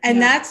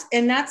 And that's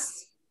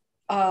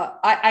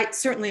I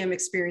certainly am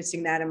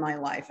experiencing that in my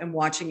life and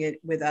watching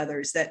it with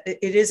others, that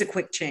it is a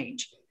quick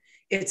change.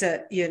 It's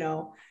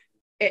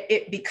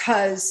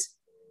because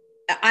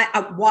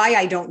why,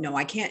 I don't know.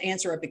 I can't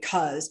answer it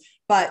because,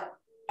 but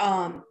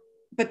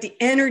the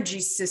energy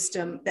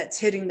system that's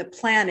hitting the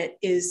planet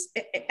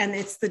and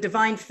it's the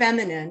divine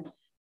feminine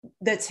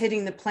that's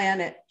hitting the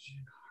planet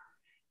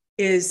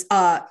is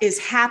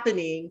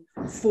happening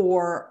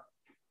for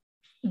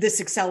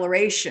this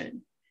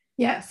acceleration.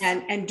 Yes.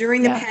 And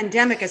during the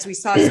pandemic, as we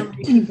saw so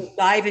many people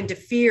dive into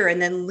fear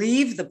and then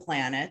leave the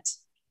planet,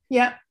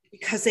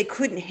 because they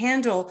couldn't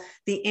handle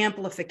the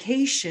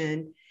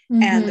amplification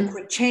and the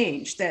quick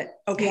change that,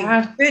 okay,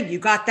 Yeah. good, you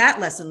got that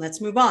lesson.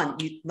 Let's move on.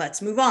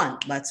 Let's move on.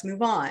 Let's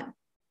move on.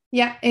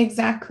 Yeah,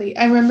 exactly.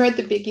 I remember at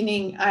the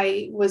beginning,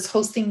 I was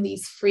hosting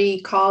these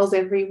free calls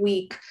every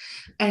week,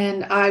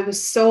 and I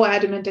was so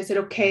adamant. I said,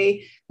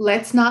 okay,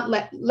 let's not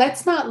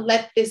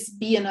let this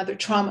be another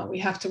trauma we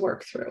have to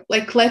work through.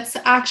 Like, let's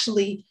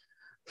actually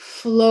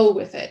flow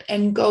with it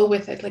and go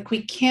with it. Like,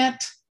 we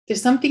can't,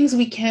 there's some things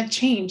we can't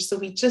change. So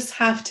we just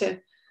have to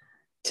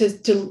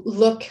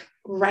look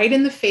right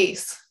in the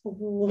face.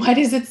 What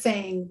is it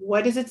saying?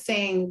 What is it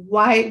saying?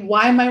 Why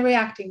am I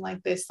reacting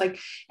like this? Like,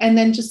 and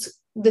then just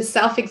the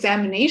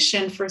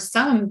self-examination for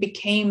some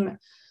became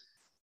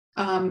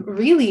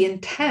really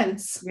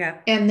intense. Yeah.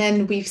 And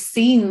then we've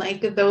seen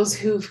like those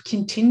who've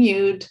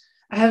continued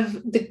have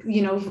the,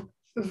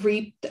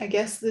 reaped, I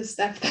guess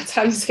that's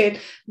how you say it,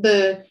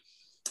 the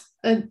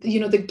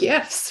the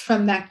gifts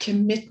from that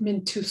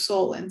commitment to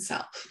soul and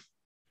self.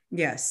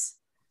 Yes.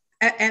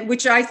 And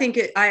which I think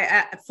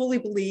I fully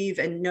believe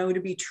and know to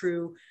be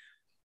true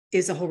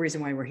is the whole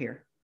reason why we're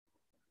here.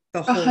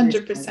 The whole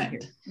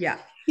 100%. Yeah.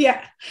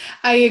 Yeah,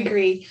 I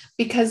agree.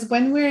 Because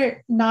when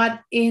we're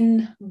not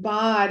in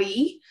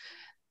body,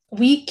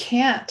 we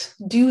can't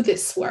do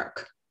this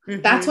work.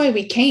 That's why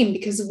we came,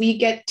 because we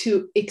get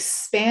to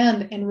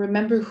expand and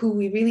remember who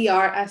we really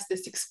are as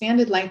this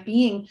expanded light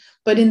being,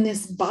 but in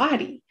this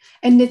body.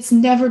 And it's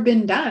never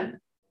been done.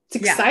 It's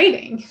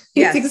exciting.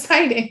 Yes. It's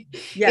exciting.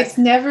 Yes.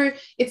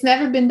 It's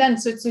never been done.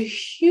 So it's a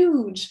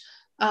huge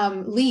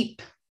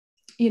leap,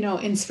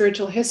 in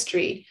spiritual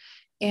history.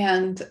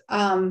 And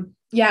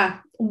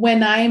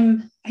when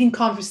I'm in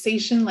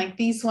conversation like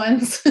these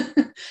ones,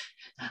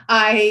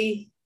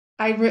 I'm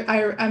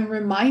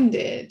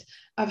reminded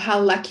of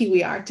how lucky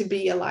we are to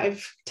be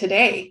alive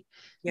today.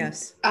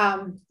 Yes.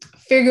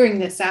 Figuring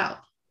this out.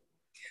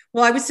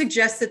 Well, I would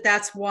suggest that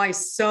that's why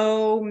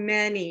so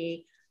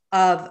many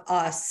of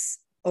us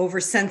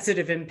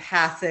oversensitive,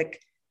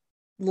 empathic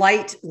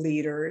light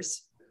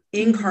leaders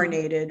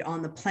incarnated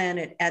on the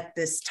planet at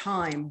this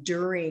time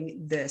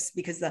during this,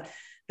 because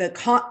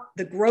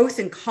the growth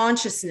in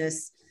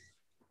consciousness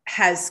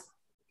has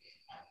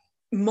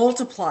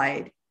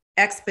multiplied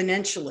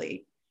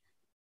exponentially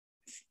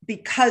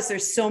because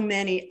there's so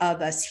many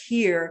of us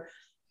here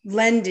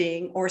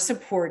lending or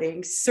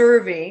supporting,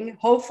 serving,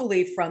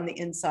 hopefully from the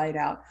inside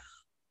out,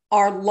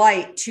 our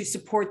light to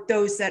support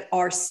those that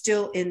are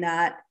still in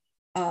that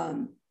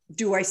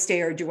do I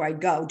stay or do I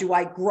go? Do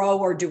I grow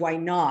or do I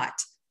not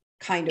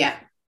kind of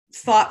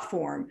thought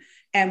form?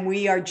 And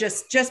we are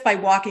just by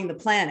walking the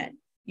planet,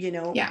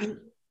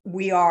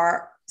 we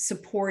are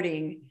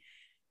supporting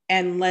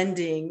and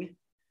lending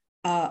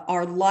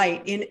our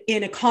light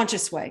in a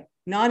conscious way,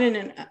 not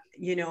in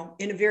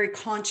a very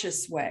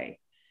conscious way.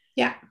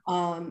 Yeah.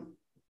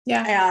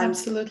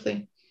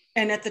 Absolutely.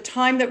 And at the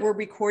time that we're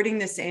recording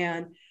this,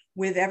 Anne,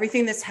 with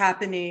everything that's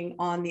happening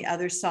on the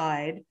other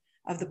side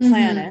of the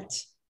planet,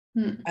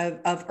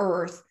 of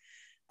Earth,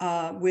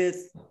 with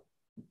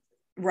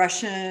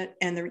Russia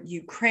and the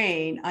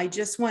Ukraine, I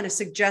just want to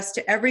suggest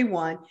to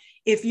everyone,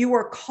 if you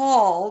are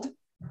called,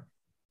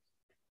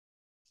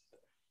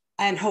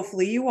 and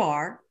hopefully you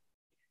are,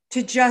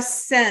 to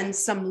just send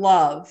some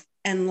love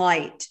and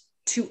light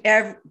to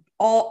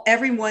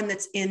everyone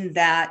that's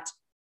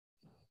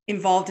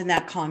involved in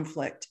that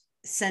conflict,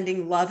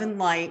 sending love and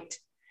light,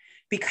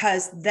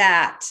 because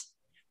that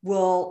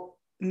will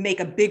make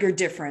a bigger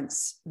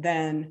difference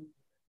than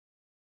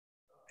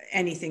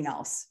anything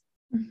else.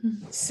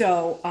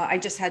 So I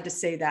just had to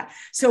say that.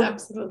 So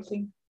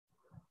absolutely.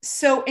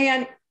 So,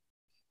 Anne,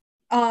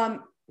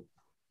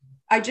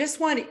 I just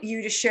want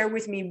you to share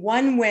with me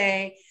one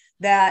way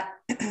that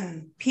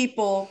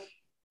people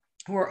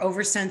who are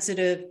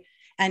oversensitive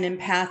and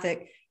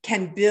empathic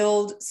can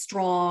build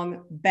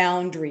strong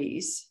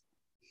boundaries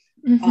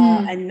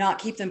and not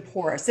keep them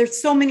porous. There's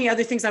so many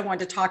other things I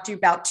wanted to talk to you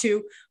about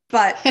too,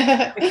 but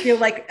I feel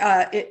like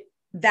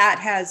that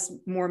has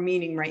more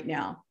meaning right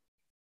now.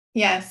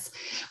 Yes.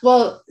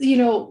 Well,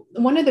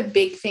 one of the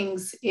big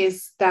things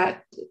is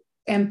that,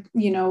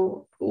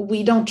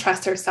 we don't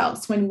trust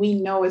ourselves when we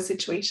know a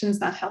situation is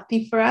not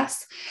healthy for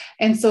us.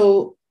 And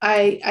so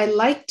I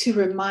like to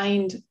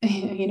remind,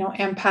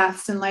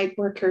 empaths and light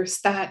workers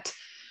that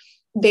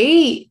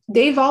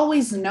they've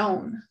always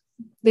known,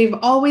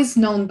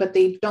 but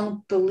they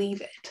don't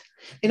believe it.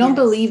 They don't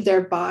believe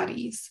their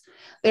bodies.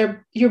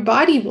 Your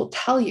body will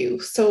tell you.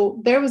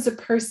 So there was a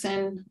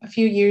person a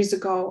few years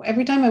ago,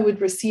 every time I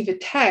would receive a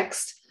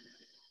text,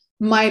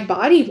 my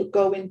body would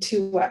go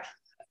into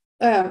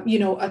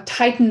a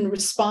tightened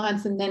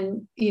response. And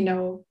then,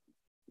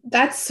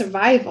 that's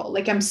survival.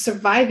 Like, I'm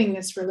surviving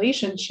this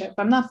relationship.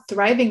 I'm not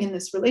thriving in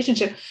this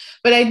relationship,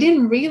 but I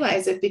didn't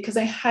realize it because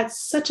I had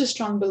such a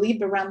strong belief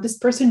around this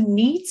person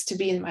needs to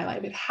be in my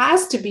life. It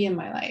has to be in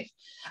my life.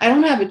 I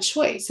don't have a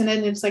choice. And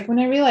then it's like, when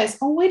I realized,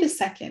 oh, wait a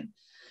second,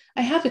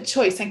 I have a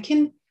choice. I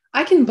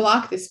can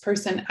block this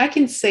person. I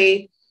can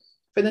say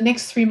for the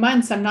next 3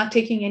 months, I'm not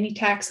taking any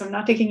texts. I'm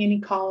not taking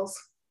any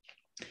calls.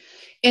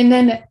 And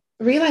then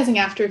realizing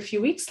after a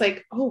few weeks,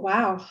 like, oh,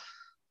 wow,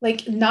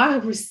 like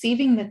not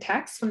receiving the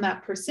text from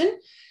that person,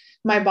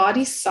 my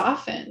body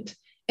softened.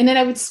 And then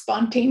I would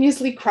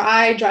spontaneously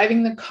cry,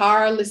 driving the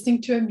car,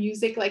 listening to a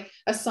music, like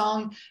a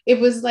song. It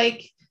was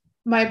like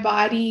my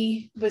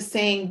body was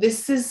saying,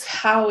 this is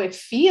how it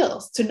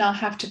feels to not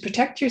have to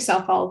protect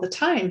yourself all the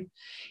time.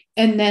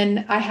 And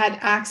then I had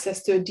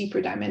access to a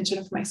deeper dimension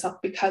of myself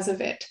because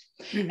of it.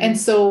 Mm-hmm. And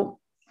so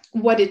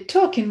what it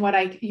took, and what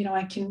I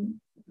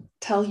can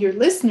tell your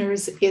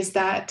listeners, is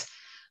that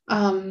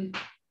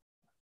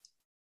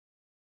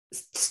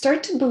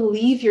start to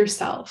believe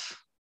yourself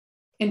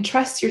and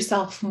trust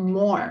yourself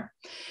more.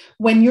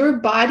 When your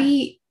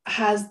body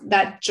has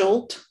that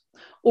jolt,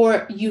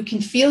 or you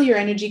can feel your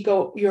energy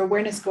go, your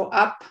awareness go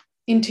up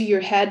into your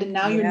head, and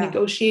now you're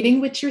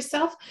negotiating with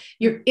yourself.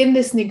 You're in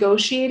this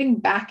negotiating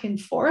back and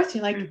forth.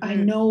 You're like, I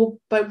know,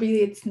 but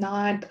really it's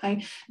not.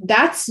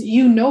 That's,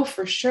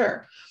 for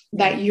sure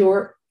that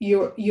you're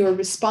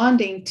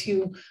responding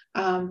to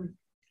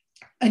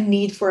a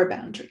need for a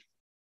boundary,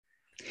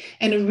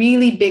 and a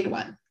really big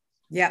one.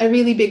 Yeah. A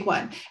really big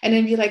one. And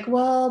then be like,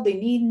 well, they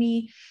need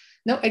me.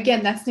 No,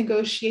 again, that's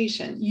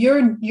negotiation.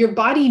 Your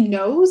body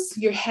knows,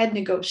 your head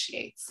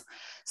negotiates.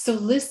 So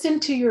listen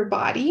to your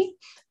body.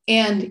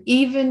 And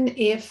even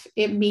if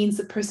it means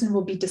the person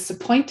will be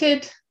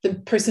disappointed, the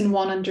person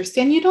won't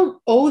understand, you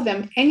don't owe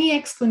them any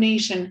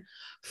explanation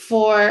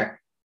for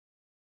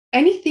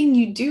anything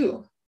you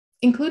do,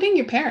 including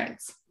your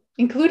parents,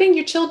 including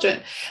your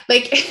children.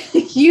 Like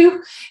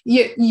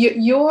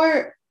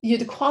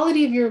the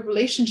quality of your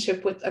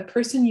relationship with a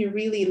person you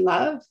really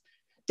love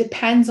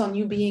depends on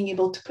you being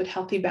able to put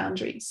healthy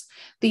boundaries.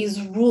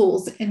 These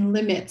rules and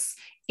limits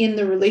in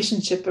the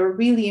relationship are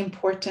really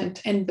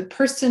important. And the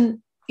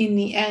person in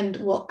the end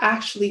will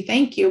actually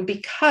thank you,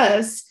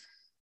 because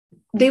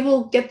they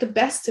will get the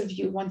best of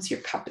you once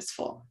your cup is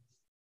full.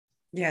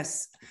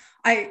 Yes.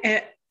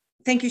 I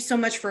thank you so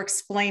much for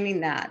explaining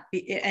that.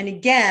 And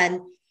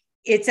again,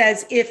 it's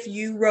as if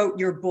you wrote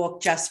your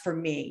book just for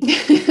me,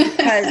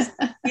 because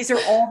these are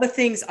all the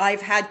things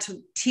I've had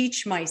to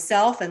teach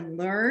myself and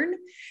learn.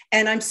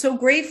 And I'm so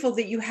grateful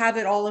that you have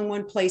it all in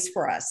one place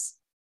for us.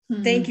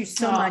 Mm-hmm. Thank you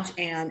so much,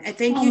 Anne. And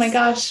thank you. Oh my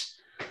gosh.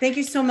 Thank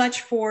you so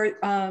much for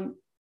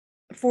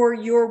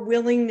your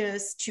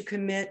willingness to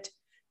commit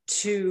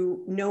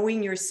to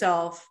knowing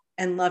yourself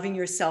and loving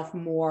yourself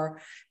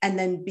more, and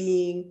then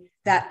being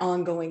that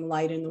ongoing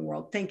light in the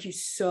world. Thank you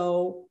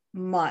so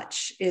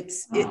much. It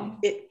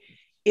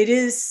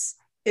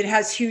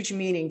has huge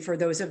meaning for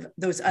those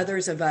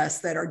others of us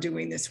that are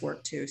doing this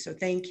work too. So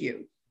thank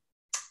you.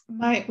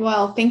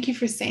 Well, thank you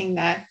for saying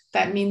that.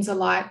 That means a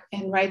lot.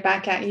 And right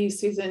back at you,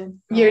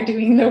 Susan. You're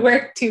doing the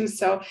work too.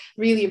 So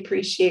really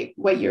appreciate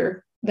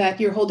that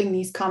you're holding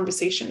these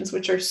conversations,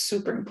 which are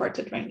super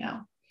important right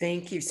now.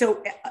 Thank you.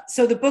 So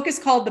the book is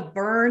called The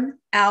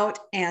Burnout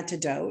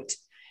Antidote.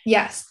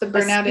 Yes, The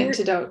Burnout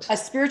Antidote. A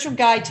spiritual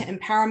guide to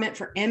empowerment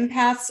for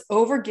empaths,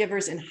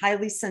 overgivers, and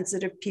highly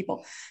sensitive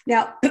people.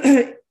 Now,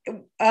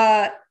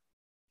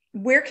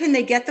 where can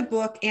they get the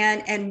book,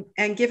 and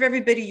give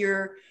everybody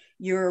your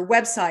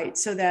website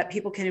so that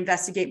people can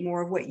investigate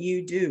more of what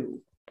you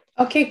do?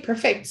 Okay,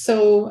 perfect.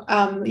 So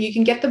you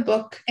can get the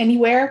book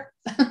anywhere,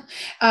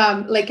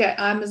 like at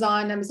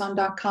Amazon,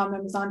 Amazon.com,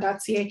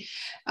 Amazon.ca,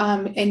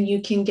 and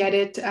you can get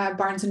it at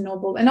Barnes &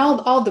 Noble and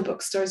all the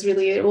bookstores,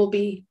 really. It will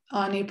be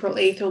on April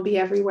 8th. It will be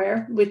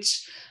everywhere,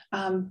 which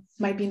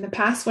might be in the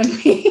past when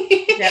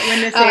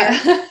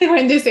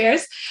this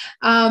airs.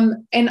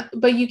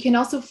 But you can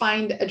also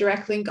find a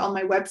direct link on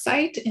my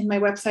website, and my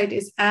website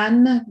is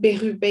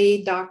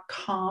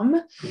anneberube.com.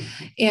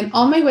 Mm-hmm. And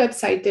on my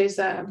website, there's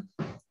a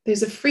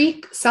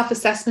free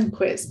self-assessment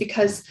quiz,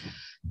 because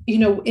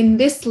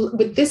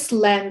with this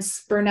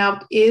lens,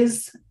 burnout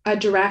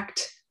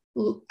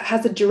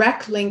has a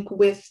direct link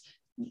with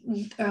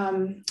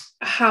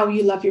how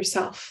you love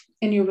yourself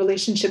and your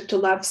relationship to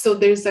love. So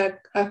there's a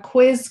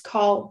quiz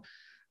called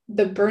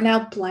the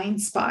Burnout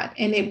Blind Spot,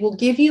 and it will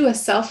give you a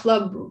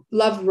self-love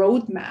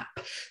roadmap.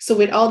 So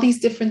with all these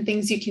different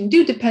things you can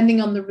do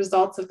depending on the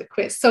results of the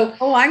quiz. So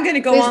I'm going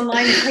to go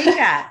online and take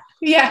that.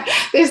 Yeah,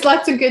 there's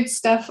lots of good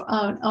stuff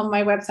on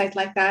my website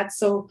like that.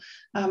 So,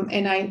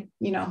 and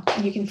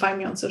you can find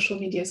me on social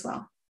media as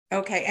well.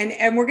 Okay.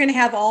 And we're going to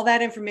have all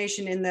that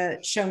information in the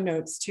show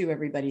notes too,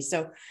 everybody.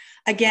 So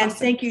again, awesome.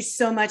 Thank you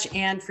so much,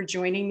 Anne, for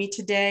joining me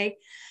today.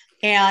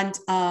 And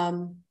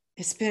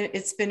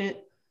it's been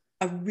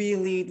a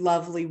really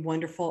lovely,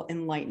 wonderful,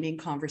 enlightening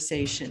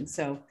conversation.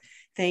 So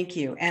thank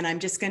you. And I'm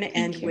just going to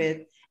end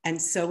with,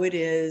 and so it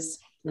is,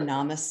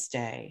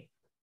 namaste.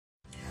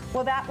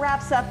 Well, that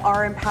wraps up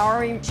our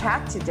empowering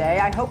chat today.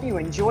 I hope you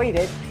enjoyed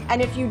it.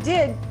 And if you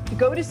did,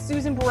 go to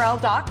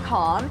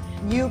SusanBurrell.com.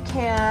 You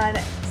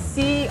can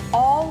see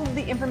all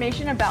the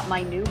information about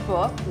my new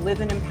book,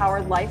 Live an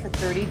Empowered Life, a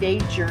 30-day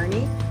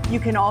journey. You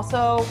can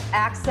also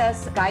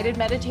access guided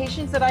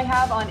meditations that I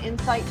have on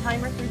Insight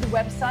Timer through the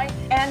website,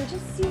 and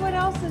just see what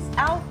else is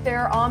out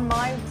there on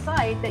my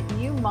site that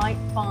you might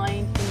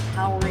find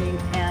empowering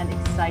and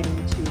exciting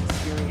to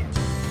experience.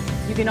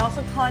 You can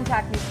also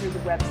contact me through the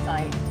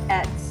website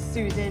at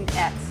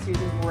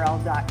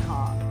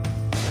susan@susanburrell.com.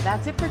 So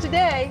that's it for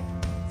today.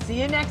 See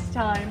you next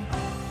time.